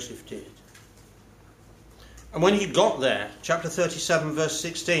 as Joseph did? And when he got there, chapter 37 verse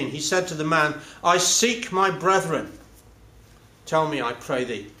 16, he said to the man, I seek my brethren. Tell me, I pray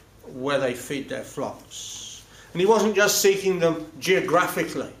thee, where they feed their flocks. And he wasn't just seeking them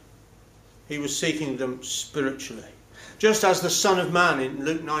geographically. He was seeking them spiritually. Just as the Son of Man in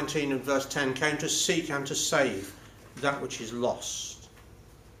Luke 19 and verse 10 came to seek and to save that which is lost.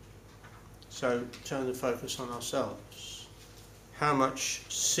 So turn the focus on ourselves. How much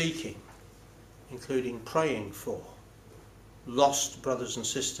seeking, including praying for lost brothers and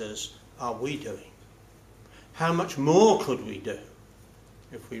sisters, are we doing? How much more could we do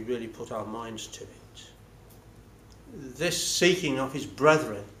if we really put our minds to it? This seeking of his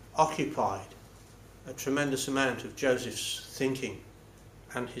brethren occupied a tremendous amount of Joseph's thinking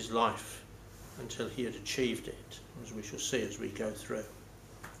and his life until he had achieved it, as we shall see as we go through.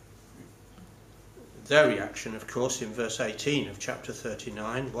 Their reaction, of course, in verse 18 of chapter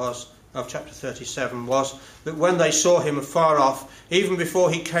 37 was that when they saw him afar off, even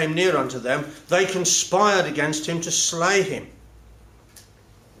before he came near unto them, they conspired against him to slay him.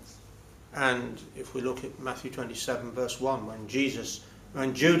 And if we look at Matthew 27 verse 1, when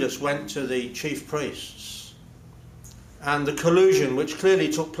Judas went to the chief priests, and the collusion which clearly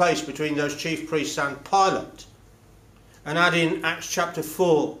took place between those chief priests and Pilate, and add in Acts chapter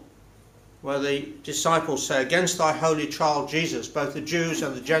 4, where the disciples say, Against thy holy child Jesus, both the Jews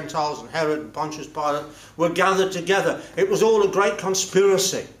and the Gentiles and Herod and Pontius Pilate were gathered together. It was all a great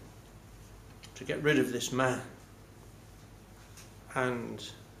conspiracy to get rid of this man. And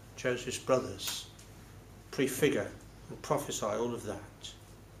Joseph's brothers prefigure and prophesy all of that.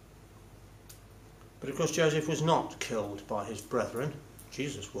 But of course Joseph was not killed by his brethren.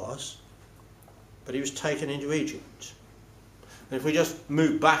 Jesus was. But he was taken into Egypt. And if we just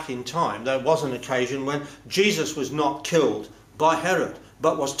move back in time, there was an occasion when Jesus was not killed by Herod,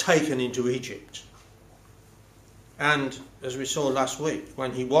 but was taken into Egypt. And as we saw last week,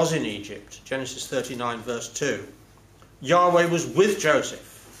 when he was in Egypt, Genesis 39 verse 2, Yahweh was with Joseph.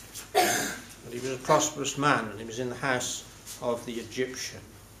 And he was a prosperous man, and he was in the house of the Egyptian.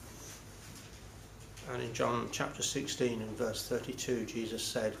 And in John chapter 16 and verse 32, Jesus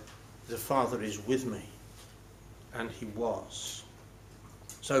said, The Father is with me. And he was.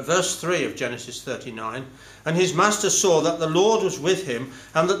 So verse 3 of Genesis 39, And his master saw that the Lord was with him,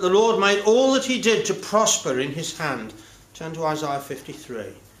 and that the Lord made all that he did to prosper in his hand. Turn to Isaiah 53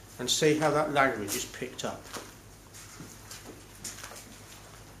 and see how that language is picked up.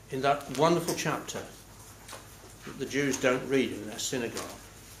 In that wonderful chapter that the Jews don't read in their synagogue,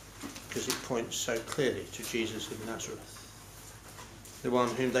 because it points so clearly to Jesus of Nazareth, the one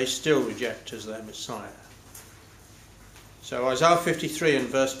whom they still reject as their Messiah. So Isaiah 53 and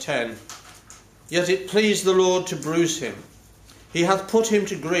verse 10, Yet it pleased the Lord to bruise him. He hath put him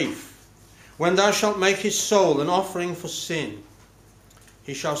to grief. When thou shalt make his soul an offering for sin,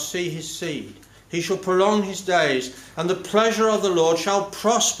 he shall see his seed. He shall prolong his days, and the pleasure of the Lord shall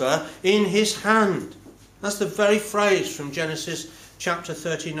prosper in his hand. That's the very phrase from Genesis chapter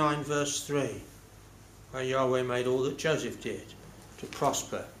 39 verse 3, where Yahweh made all that Joseph did to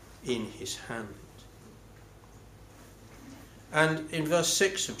prosper in his hand. And in verse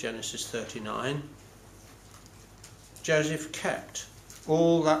 6 of Genesis 39, Joseph kept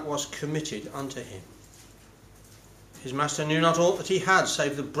all that was committed unto him. His master knew not aught that he had,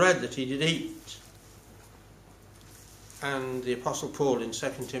 save the bread that he did eat. And the Apostle Paul in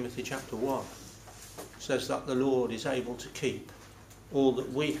 2 Timothy chapter 1 says that the Lord is able to keep all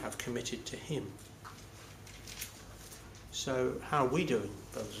that we have committed to him. So how are we doing,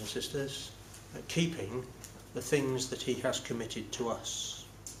 brothers and sisters, at keeping the things that he has committed to us?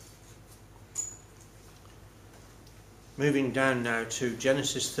 Moving down now to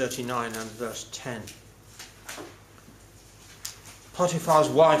Genesis 39 and verse 10. Potiphar's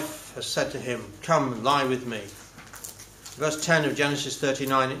wife has said to him, "Come, lie with me." Verse 10 of Genesis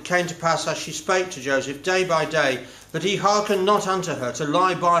 39, "It came to pass as she spake to Joseph day by day, that he hearkened not unto her, to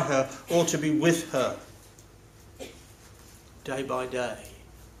lie by her, or to be with her." Day by day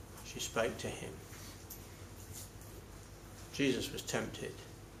she spake to him. Jesus was tempted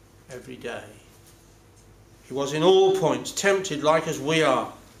every day. He was in all points tempted like as we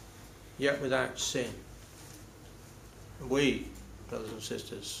are, yet without sin. And we, brothers and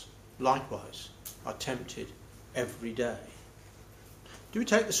sisters, likewise are tempted every day. Do we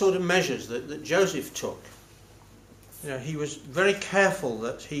take the sort of measures that Joseph took? He was very careful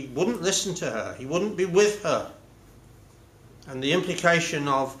that he wouldn't listen to her, he wouldn't be with her. And the implication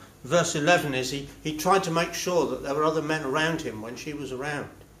of verse 11 is he tried to make sure that there were other men around him when she was around,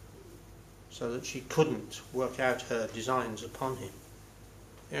 so that she couldn't work out her designs upon him.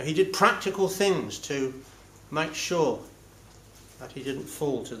 He did practical things to make sure that he didn't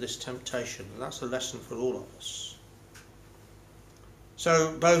fall to this temptation. And that's a lesson for all of us.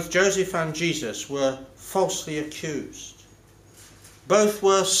 So both Joseph and Jesus were falsely accused. Both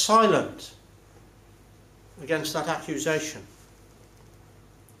were silent against that accusation.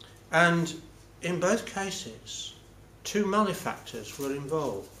 And in both cases, two malefactors were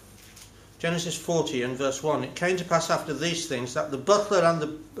involved. Genesis 40 and verse 1, "It came to pass after these things that the butler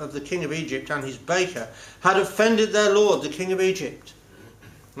of the king of Egypt and his baker had offended their lord, the king of Egypt.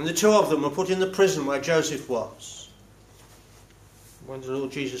 And the two of them were put in the prison where Joseph was." When the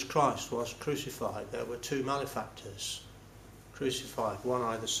Lord Jesus Christ was crucified, there were two malefactors crucified, one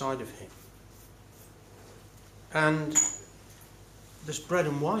either side of him. And there's bread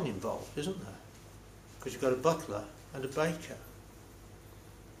and wine involved, isn't there? Because you've got a butler and a baker.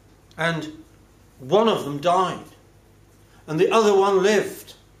 And one of them died, and the other one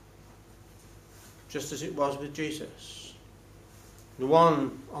lived, just as it was with Jesus. The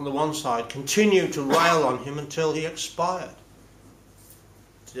one on the one side continued to rail on him until he expired.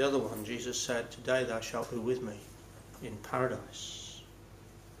 To the other one, Jesus said, "Today thou shalt be with me in paradise,"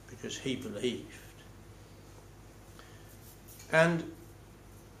 because he believed. And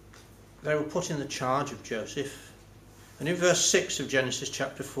they were put in the charge of Joseph. And in verse 6 of Genesis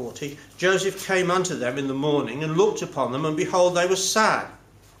chapter 40, "Joseph came unto them in the morning, and looked upon them, and behold, they were sad.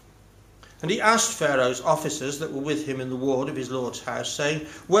 And he asked Pharaoh's officers that were with him in the ward of his lord's house, saying,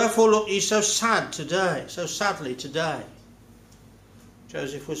 Wherefore look ye so sad today, so sadly today?"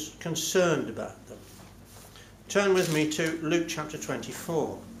 Joseph was concerned about them. Turn with me to Luke chapter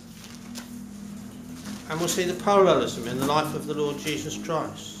 24. And we'll see the parallelism in the life of the Lord Jesus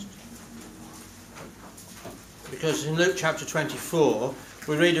Christ. Because in Luke chapter 24,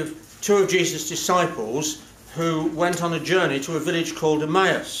 we read of two of Jesus' disciples who went on a journey to a village called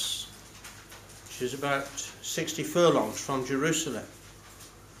Emmaus, which is about 60 furlongs from Jerusalem.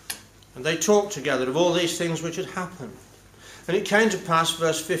 And they talked together of all these things which had happened. And it came to pass,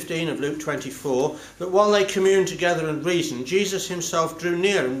 verse 15 of Luke 24, that while they communed together and reasoned, Jesus himself drew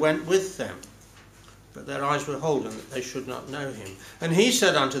near and went with them. But their eyes were holden that they should not know him. And he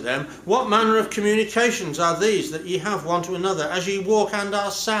said unto them, What manner of communications are these that ye have one to another, as ye walk and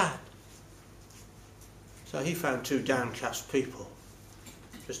are sad? So he found two downcast people,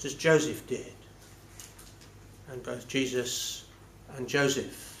 just as Joseph did. And both Jesus and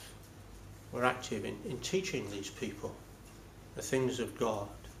Joseph were active in teaching these people the things of God.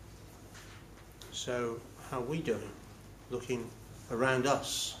 So how are we doing, looking around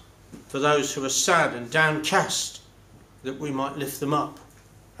us for those who are sad and downcast, that we might lift them up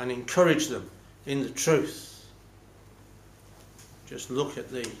and encourage them in the truth? Just look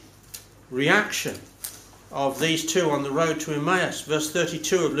at the reaction of these two on the road to Emmaus. Verse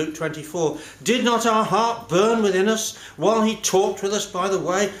 32 of Luke 24. "Did not our heart burn within us while he talked with us by the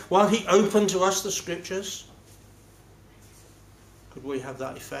way, while he opened to us the scriptures?" Could we have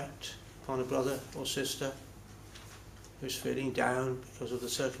that effect upon a brother or sister who's feeling down because of the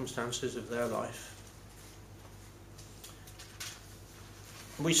circumstances of their life?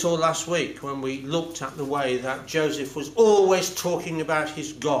 We saw last week when we looked at the way that Joseph was always talking about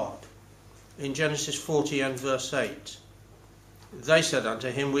his God. In Genesis 40 and verse 8, "They said unto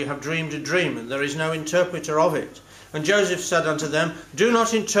him, We have dreamed a dream, and there is no interpreter of it. And Joseph said unto them, Do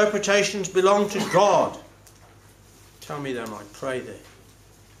not interpretations belong to God? Tell me them, I pray thee."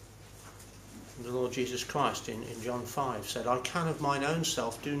 And the Lord Jesus Christ in John 5 said, I can of mine own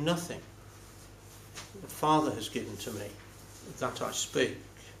self do nothing. The Father has given to me, that I speak.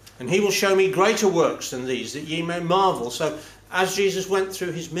 And he will show me greater works than these, that ye may marvel. So as Jesus went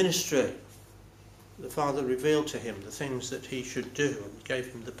through his ministry, the Father revealed to him the things that he should do and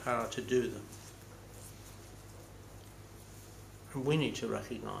gave him the power to do them. And we need to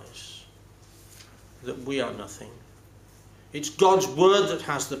recognise that we are nothing. It's God's word that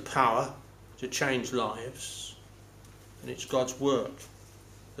has the power to change lives, and it's God's work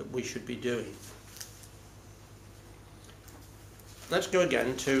that we should be doing. Let's go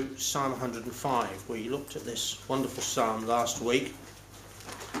again to Psalm 105. We looked at this wonderful psalm last week.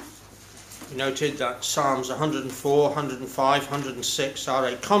 We noted that Psalms 104, 105, 106 are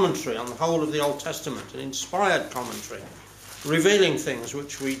a commentary on the whole of the Old Testament, an inspired commentary, revealing things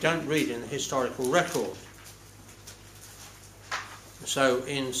which we don't read in the historical record. So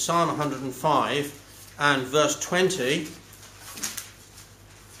in Psalm 105 and verse 20,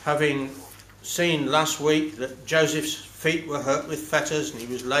 having seen last week that Joseph's feet were hurt with fetters and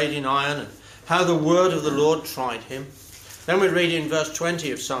he was laid in iron, and how the word of the Lord tried him, then we read in verse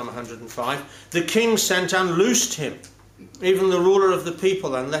 20 of Psalm 105, the king sent and loosed him, even the ruler of the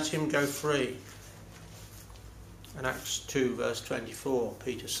people, and let him go free. In Acts 2 verse 24,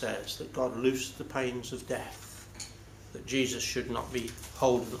 Peter says that God loosed the pains of death, that Jesus should not be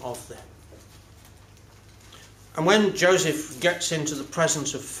holden of them. And when Joseph gets into the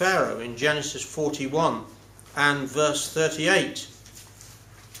presence of Pharaoh in Genesis 41 and verse 38,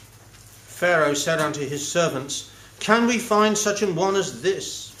 Pharaoh said unto his servants, can we find such an one as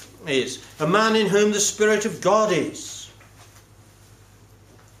this is, a man in whom the Spirit of God is?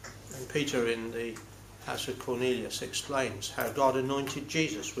 And Peter in the house of Cornelius explains how God anointed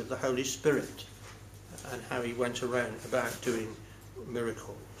Jesus with the Holy Spirit and how he went around about doing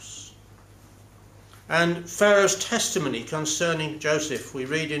miracles. And Pharaoh's testimony concerning Joseph, we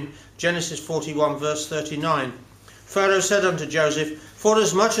read in Genesis 41 verse 39, Pharaoh said unto Joseph,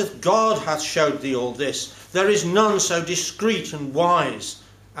 forasmuch as God hath showed thee all this, there is none so discreet and wise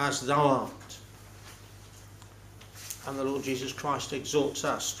as thou art. And the Lord Jesus Christ exhorts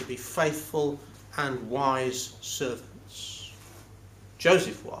us to be faithful and wise servants.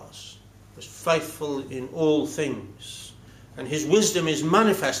 Joseph was faithful in all things. And his wisdom is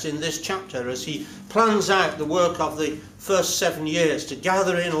manifest in this chapter as he plans out the work of the first 7 years to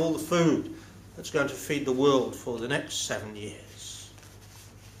gather in all the food that's going to feed the world for the next 7 years.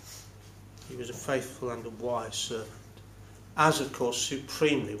 He was a faithful and a wise servant, as of course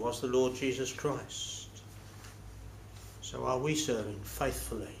supremely was the Lord Jesus Christ. So are we serving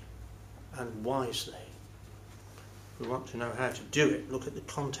faithfully and wisely? If we want to know how to do it, look at the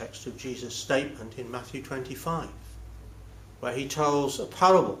context of Jesus' statement in Matthew 25, where he tells a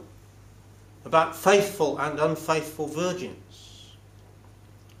parable about faithful and unfaithful virgins,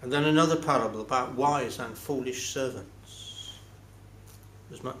 and then another parable about wise and foolish servants.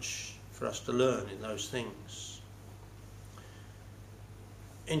 There's much for us to learn in those things.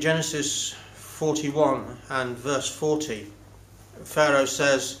 In Genesis 41 and verse 40, Pharaoh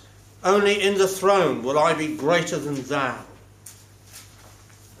says, only in the throne will I be greater than thou.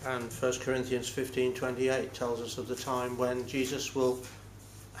 And 1 Corinthians 15:28 tells us of the time when Jesus will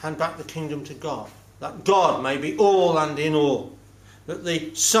hand back the kingdom to God, that God may be all and in all, that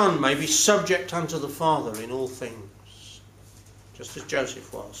the Son may be subject unto the Father in all things, just as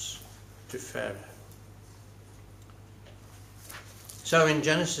Joseph was to Pharaoh. So in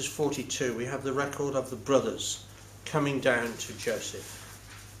Genesis 42 we have the record of the brothers coming down to Joseph,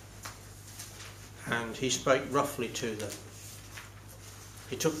 and he spoke roughly to them.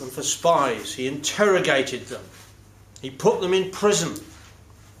 He took them for spies, he interrogated them, he put them in prison.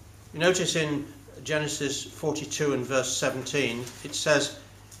 You notice in Genesis 42 and verse 17 it says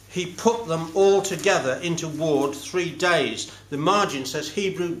he put them all together into ward 3 days. The margin says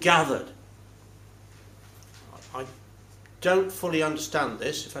Hebrew gathered. I don't fully understand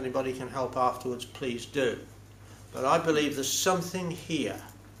this. If anybody can help afterwards, please do. But I believe there's something here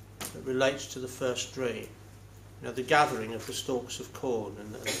that relates to the first dream. You know, the gathering of the stalks of corn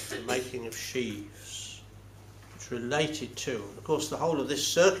and the making of sheaves. It's related to, and of course the whole of this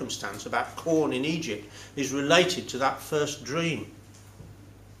circumstance about corn in Egypt is related to that first dream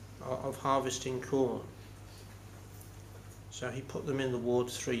of harvesting corn. So he put them in the ward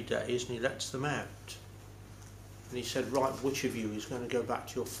 3 days and he lets them out. And he said, right, which of you is going to go back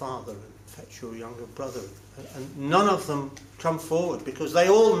to your father and fetch your younger brother? And none of them come forward because they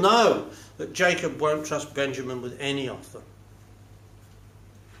all know that Jacob won't trust Benjamin with any of them.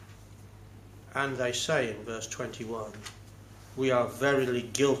 And they say in verse 21, we are verily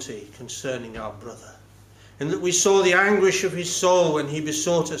guilty concerning our brother, in that we saw the anguish of his soul when he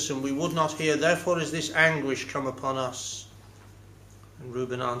besought us, and we would not hear. Therefore is this anguish come upon us. And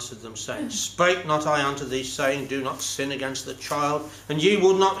Reuben answered them, saying, Spake not I unto thee, saying, Do not sin against the child? And ye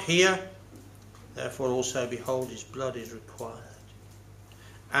would not hear. Therefore also, behold, his blood is required.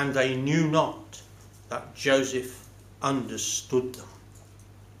 And they knew not that Joseph understood them.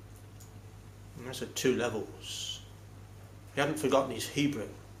 And that's at two levels. He hadn't forgotten his Hebrew,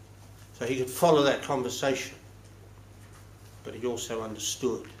 so he could follow their conversation. But he also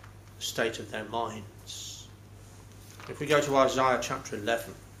understood the state of their minds. If we go to Isaiah chapter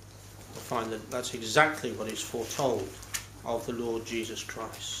 11, we'll find that that's exactly what is foretold of the Lord Jesus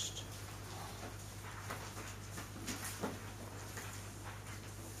Christ.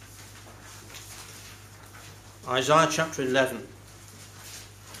 Isaiah chapter 11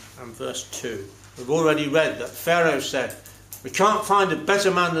 and verse 2. We've already read that Pharaoh said, we can't find a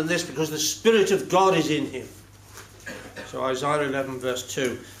better man than this because the Spirit of God is in him. So Isaiah 11 verse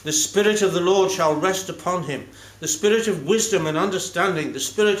 2. The Spirit of the Lord shall rest upon him, the Spirit of wisdom and understanding, the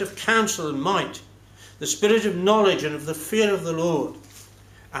Spirit of counsel and might, the Spirit of knowledge and of the fear of the Lord,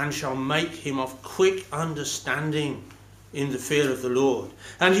 and shall make him of quick understanding in the fear of the Lord.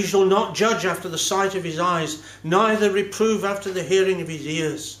 And he shall not judge after the sight of his eyes, neither reprove after the hearing of his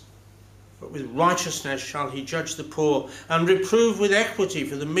ears. But with righteousness shall he judge the poor, and reprove with equity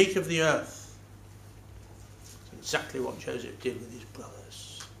for the meek of the earth. Exactly what Joseph did with his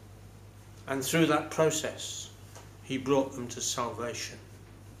brothers. And through that process, he brought them to salvation.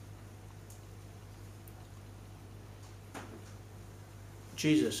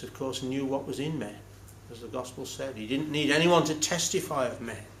 Jesus, of course, knew what was in men, as the gospel said. He didn't need anyone to testify of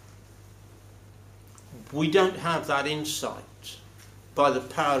men. We don't have that insight by the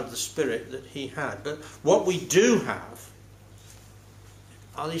power of the Spirit that he had. But what we do have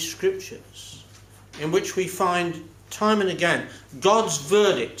are these scriptures, in which we find time and again God's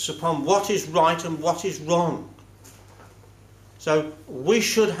verdicts upon what is right and what is wrong. So we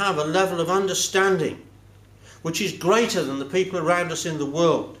should have a level of understanding which is greater than the people around us in the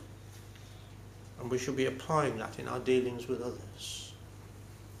world, and we should be applying that in our dealings with others,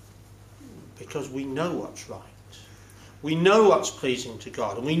 because we know what's right, we know what's pleasing to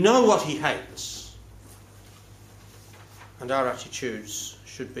God, and we know what he hates, and our attitudes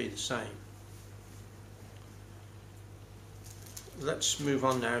should be the same. Let's move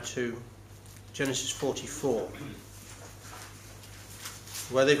on now to Genesis 44,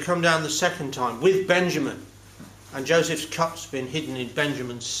 where they've come down the second time with Benjamin, and Joseph's cup's been hidden in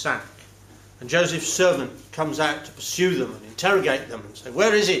Benjamin's sack. And Joseph's servant comes out to pursue them and interrogate them and say,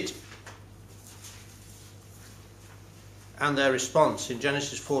 where is it? And their response in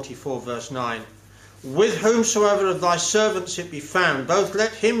Genesis 44 verse 9, with whomsoever of thy servants it be found, both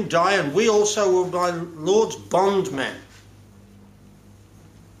let him die, and we also will be thy Lord's bondmen.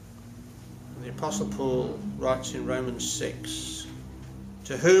 The Apostle Paul writes in Romans 6,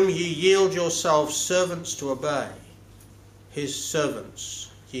 to whom ye yield yourselves servants to obey, his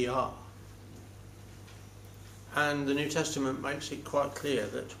servants ye are. And the New Testament makes it quite clear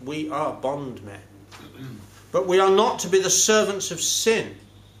that we are bondmen. But we are not to be the servants of sin.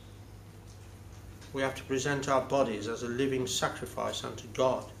 We have to present our bodies as a living sacrifice unto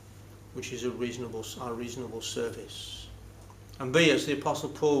God, which is our reasonable service. And be, as the Apostle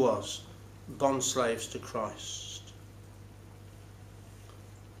Paul was, bondslaves to Christ.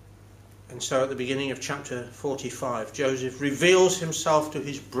 And so at the beginning of chapter 45, Joseph reveals himself to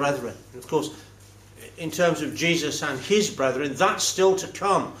his brethren. And of course, in terms of Jesus and his brethren, that's still to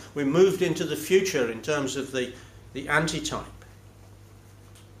come. We moved into the future in terms of the antitype.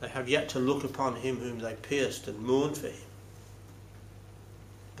 They have yet to look upon him whom they pierced and mourn for him.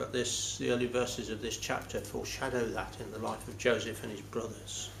 But the early verses of this chapter foreshadow that in the life of Joseph and his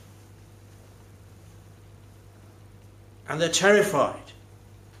brothers. And they're terrified.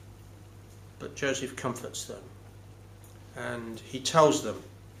 But Joseph comforts them. And he tells them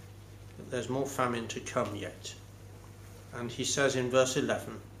that there's more famine to come yet. And he says in verse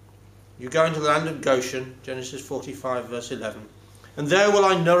 11, you go into the land of Goshen, Genesis 45 verse 11, and there will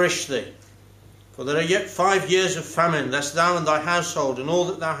I nourish thee. For there are yet 5 years of famine, lest thou and thy household and all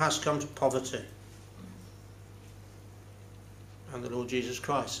that thou hast come to poverty. And the Lord Jesus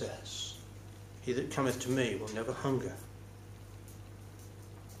Christ says, he that cometh to me will never hunger.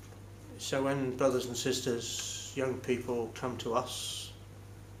 So when brothers and sisters, young people come to us,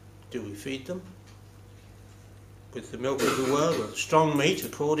 do we feed them with the milk of the word, with strong meat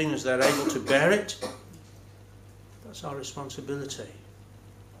according as they're able to bear it? That's our responsibility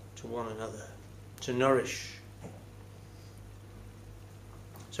to one another, to nourish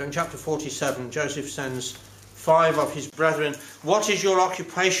So in chapter 47, Joseph sends 5 of his brethren. "What is your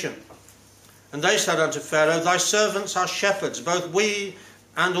occupation?" And they said unto Pharaoh, "Thy servants are shepherds, both we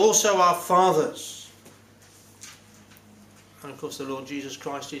and also our fathers." And of course the Lord Jesus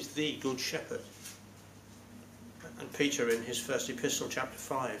Christ is the good shepherd. And Peter in his first epistle, chapter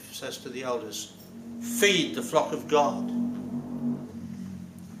 5, says to the elders, "Feed the flock of God."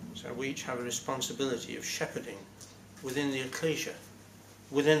 So we each have a responsibility of shepherding within the ecclesia,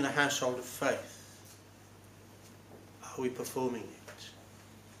 within the household of faith. Are we performing it?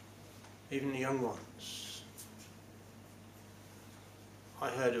 Even the young ones. I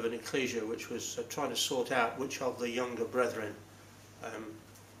heard of an ecclesia which was trying to sort out which of the younger brethren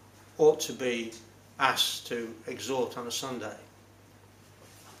ought to be asked to exhort on a Sunday.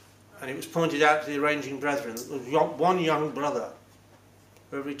 And it was pointed out to the arranging brethren that there was one young brother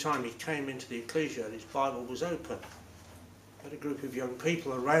who every time he came into the ecclesia his Bible was open. He had a group of young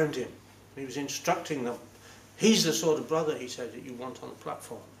people around him. He was instructing them. He's the sort of brother, he said, that you want on the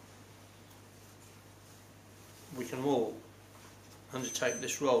platform. We can all undertake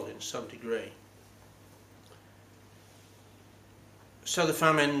this role in some degree. So the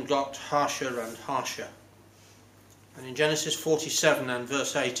famine got harsher and harsher. And in Genesis 47 and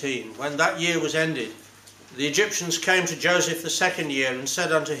verse 18, when that year was ended, the Egyptians came to Joseph the second year and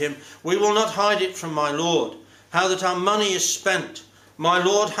said unto him, "We will not hide it from my lord, how that our money is spent. My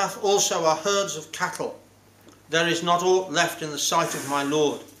lord hath also our herds of cattle. There is not aught left in the sight of my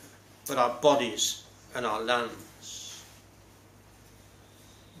lord, but our bodies and our lands."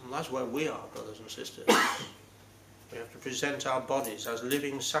 And that's where we are, brothers and sisters. We have to present our bodies as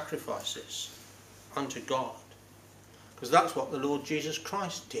living sacrifices unto God. Because that's what the Lord Jesus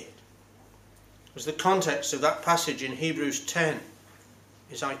Christ did. Because the context of that passage in Hebrews 10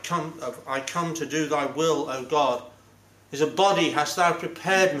 is, I come to do thy will, O God. Is a body hast thou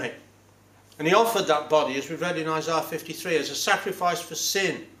prepared me. And he offered that body, as we've read in Isaiah 53, as a sacrifice for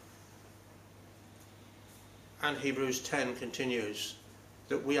sin. And Hebrews 10 continues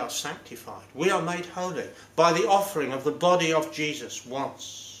that we are sanctified. We are made holy by the offering of the body of Jesus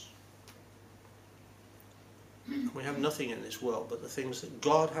once. We have nothing in this world but the things that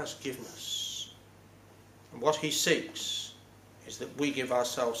God has given us. And what he seeks is that we give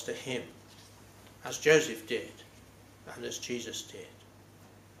ourselves to him, as Joseph did and as Jesus did.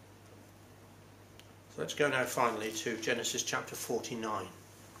 So let's go now finally to Genesis chapter 49.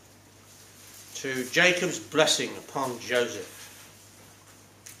 To Jacob's blessing upon Joseph.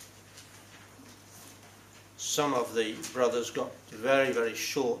 Some of the brothers got very, very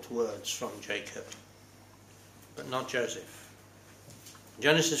short words from Jacob, but not Joseph.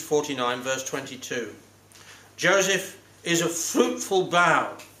 Genesis 49 verse 22. Joseph is a fruitful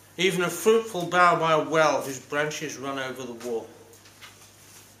bough, even a fruitful bough by a well whose branches run over the wall.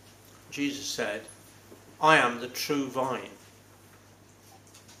 Jesus said, "I am the true vine."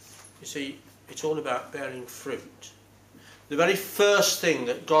 You see, it's all about bearing fruit. The very first thing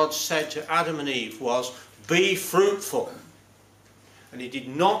that God said to Adam and Eve was, "Be fruitful." And he did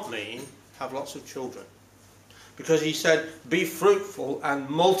not mean have lots of children. Because he said, "Be fruitful and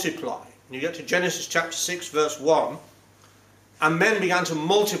multiply." And you get to Genesis chapter 6 verse 1. And men began to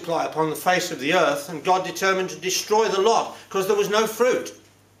multiply upon the face of the earth, and God determined to destroy the lot because there was no fruit.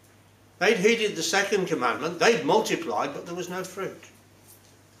 They'd heeded the second commandment, they'd multiplied, but there was no fruit.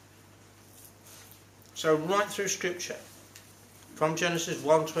 So right through Scripture, from Genesis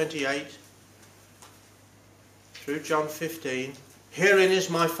 1:28 through John 15, "Herein is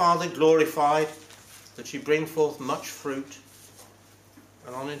my Father glorified, that ye bring forth much fruit,"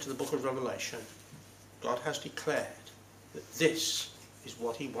 and on into the book of Revelation, God has declared that this is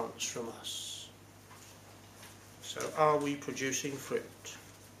what he wants from us. So are we producing fruit?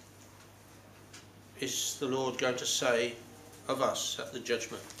 Is the Lord going to say of us at the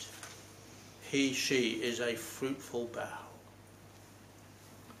judgment, "He, she is a fruitful bough"?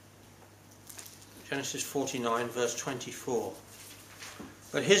 Genesis 49 verse 24.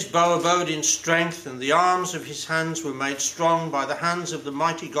 "But his bow abode in strength, and the arms of his hands were made strong by the hands of the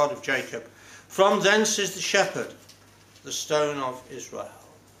mighty God of Jacob. From thence is the shepherd, the stone of Israel."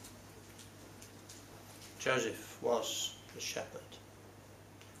 Joseph was the shepherd.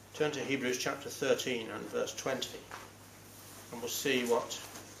 Turn to Hebrews chapter 13 and verse 20, and we'll see what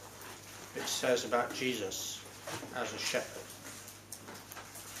it says about Jesus as a shepherd.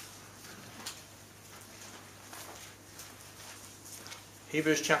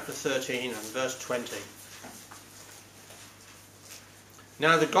 Hebrews chapter 13 and verse 20.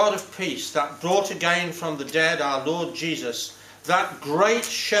 "Now the God of peace, that brought again from the dead our Lord Jesus, that great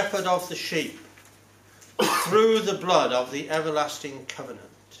shepherd of the sheep, through the blood of the everlasting covenant,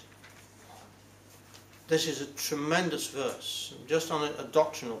 this is a tremendous verse. Just on a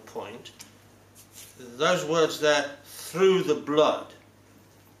doctrinal point, those words there, through the blood,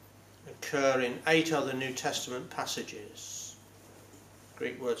 occur in 8 other New Testament passages.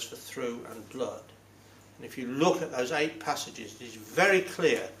 Greek words for through and blood. And if you look at those 8 passages, it is very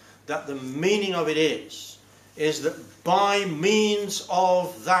clear that the meaning of it is that by means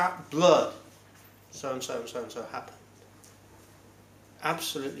of that blood, so and so and so and so happened.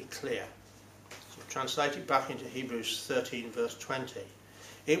 Absolutely clear. So translate it back into Hebrews 13 verse 20.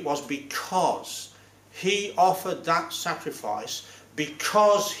 It was because he offered that sacrifice,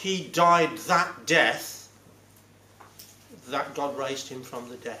 because he died that death, that God raised him from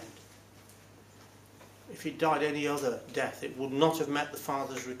the dead. If he died any other death, it would not have met the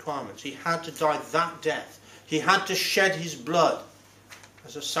Father's requirements. He had to die that death. He had to shed his blood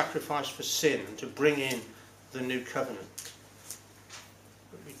as a sacrifice for sin and to bring in the new covenant.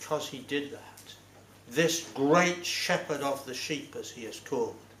 But because he did that, this great shepherd of the sheep, as he is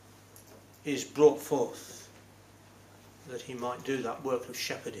called, is brought forth that he might do that work of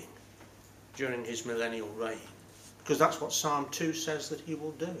shepherding during his millennial reign. Because that's what Psalm 2 says that he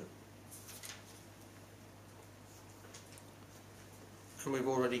will do. And we've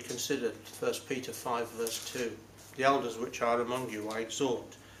already considered 1 Peter 5 verse 2. The elders which are among you I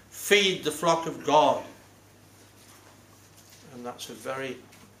exhort. Feed the flock of God. And that's a very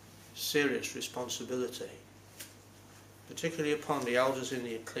serious responsibility, particularly upon the elders in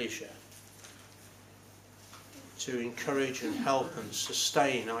the ecclesia, to encourage and help and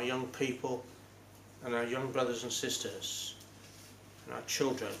sustain our young people and our young brothers and sisters and our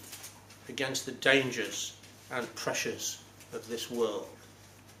children against the dangers and pressures of this world.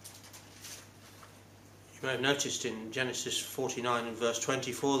 You may have noticed in Genesis 49 and verse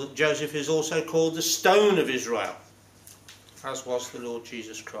 24 that Joseph is also called the stone of Israel, as was the Lord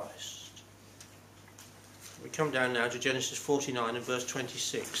Jesus Christ. We come down now to Genesis 49 and verse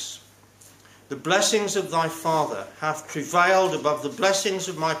 26. The blessings of thy father have prevailed above the blessings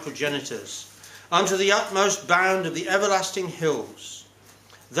of my progenitors, unto the utmost bound of the everlasting hills.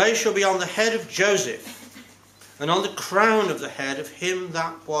 They shall be on the head of Joseph, and on the crown of the head of him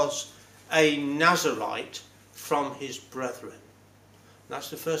that was a Nazarite from his brethren. That's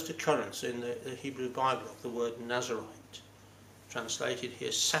the first occurrence in the Hebrew Bible of the word Nazarite. Translated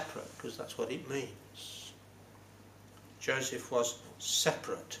here separate, because that's what it means. Joseph was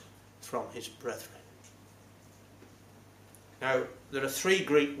separate from his brethren. Now, there are 3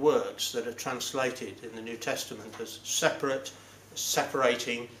 Greek words that are translated in the New Testament as separate,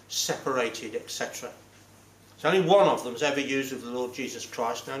 separating, separated, etc. There's only one of them is ever used of the Lord Jesus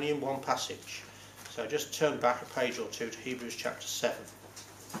Christ, and only in one passage. So just turn back a page or two to Hebrews chapter 7.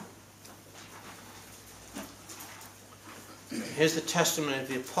 Here's the testimony of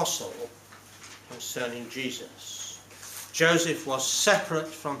the apostle concerning Jesus. Joseph was separate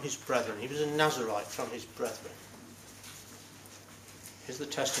from his brethren. He was a Nazarite from his brethren. Here's the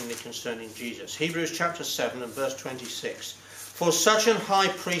testimony concerning Jesus. Hebrews chapter 7 and verse 26. For such an high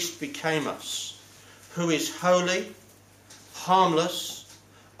priest became us, who is holy, harmless,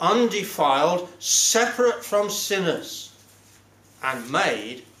 undefiled, separate from sinners, and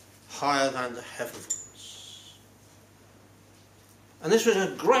made higher than the heavens. And this was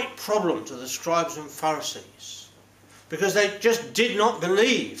a great problem to the scribes and Pharisees, because they just did not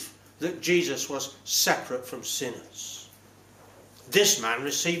believe that Jesus was separate from sinners. This man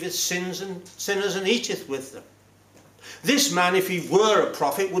receiveth sinners and eateth with them. This man, if he were a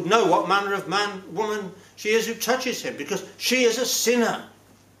prophet, would know what manner of woman she is who touches him, because she is a sinner.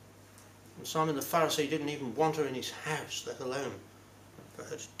 And Simon the Pharisee didn't even want her in his house, let alone for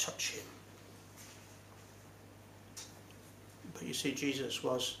her to touch him. But you see, Jesus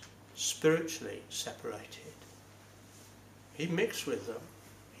was spiritually separated. He mixed with them.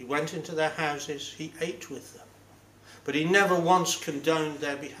 He went into their houses. He ate with them. But he never once condoned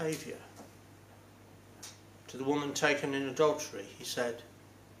their behaviour. To the woman taken in adultery, he said,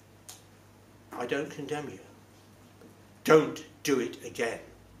 I don't condemn you. Don't do it again.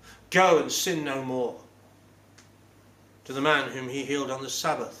 Go and sin no more. To the man whom he healed on the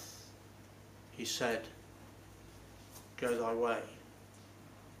Sabbath, he said, go thy way.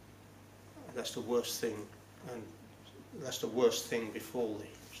 Lest the worst thing, and lest the worst thing befall thee.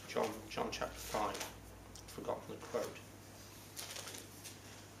 It's John chapter 5. I've forgotten the quote.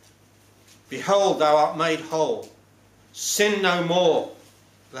 Behold, thou art made whole. Sin no more,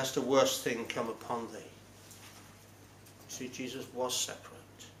 lest a worse thing come upon thee. See, Jesus was separate.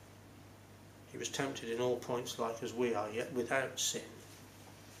 He was tempted in all points like as we are, yet without sin.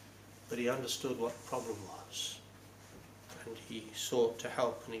 But he understood what the problem was, and he sought to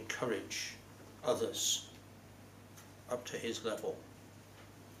help and encourage others up to his level.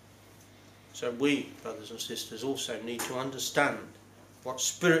 So we, brothers and sisters, also need to understand what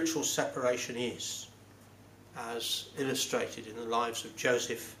spiritual separation is, as illustrated in the lives of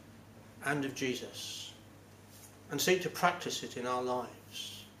Joseph and of Jesus, and seek to practice it in our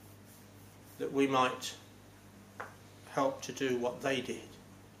lives, that we might help to do what they did.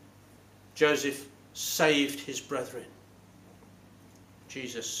 Joseph saved his brethren.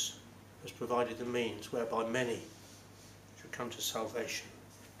 Jesus has provided the means whereby many should come to salvation.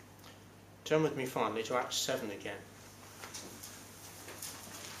 Turn with me finally to Acts 7 again.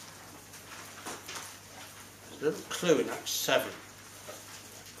 There's a little clue in Acts 7.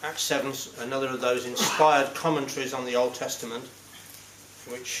 Acts 7's another of those inspired commentaries on the Old Testament,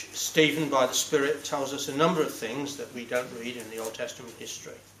 in which Stephen, by the Spirit, tells us a number of things that we don't read in the Old Testament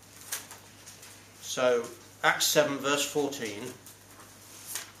history. So, Acts 7 verse 14.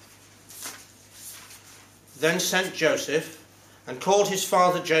 Then sent Joseph, and called his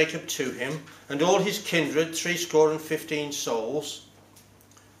father Jacob to him, and all his kindred, 75 souls.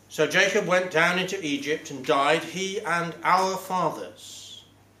 So Jacob went down into Egypt, and died, he and our fathers,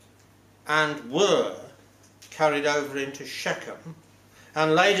 and were carried over into Shechem,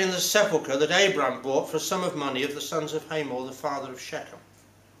 and laid in the sepulchre that Abraham bought for a sum of money of the sons of Hamor, the father of Shechem.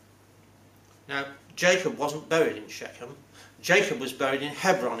 Now, Jacob wasn't buried in Shechem. Jacob was buried in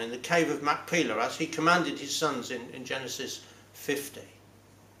Hebron, in the cave of Machpelah, as he commanded his sons in Genesis 50.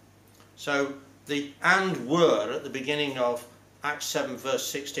 So the "and were" at the beginning of Acts 7 verse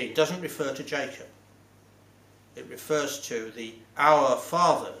 16 doesn't refer to Jacob. It refers to the "our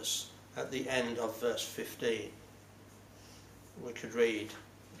fathers" at the end of verse 15. We could read,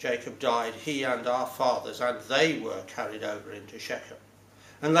 Jacob died, he and our fathers, and they were carried over into Shechem,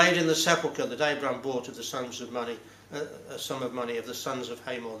 and laid in the sepulchre that Abraham bought of the sons of money, a sum of money of the sons of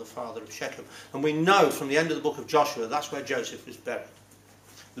Hamor, the father of Shechem. And we know from the end of the book of Joshua that's where Joseph was buried.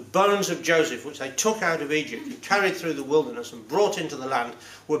 The bones of Joseph, which they took out of Egypt and carried through the wilderness and brought into the land,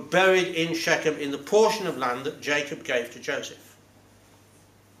 were buried in Shechem, in the portion of land that Jacob gave to Joseph.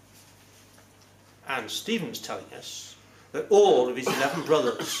 And Stephen's telling us that all of his 11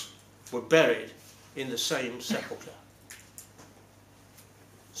 brothers were buried in the same sepulchre.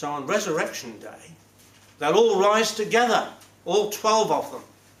 So on Resurrection Day, they'll all rise together, all 12 of them.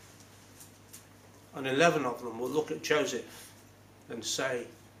 And 11 of them will look at Joseph and say,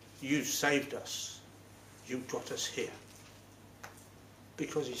 you saved us, you got us here,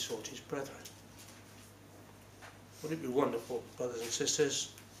 because he sought his brethren. Would it be wonderful, brothers and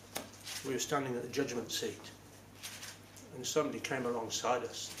sisters, we were standing at the judgment seat and somebody came alongside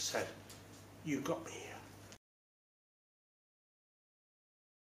us and said, you got me here.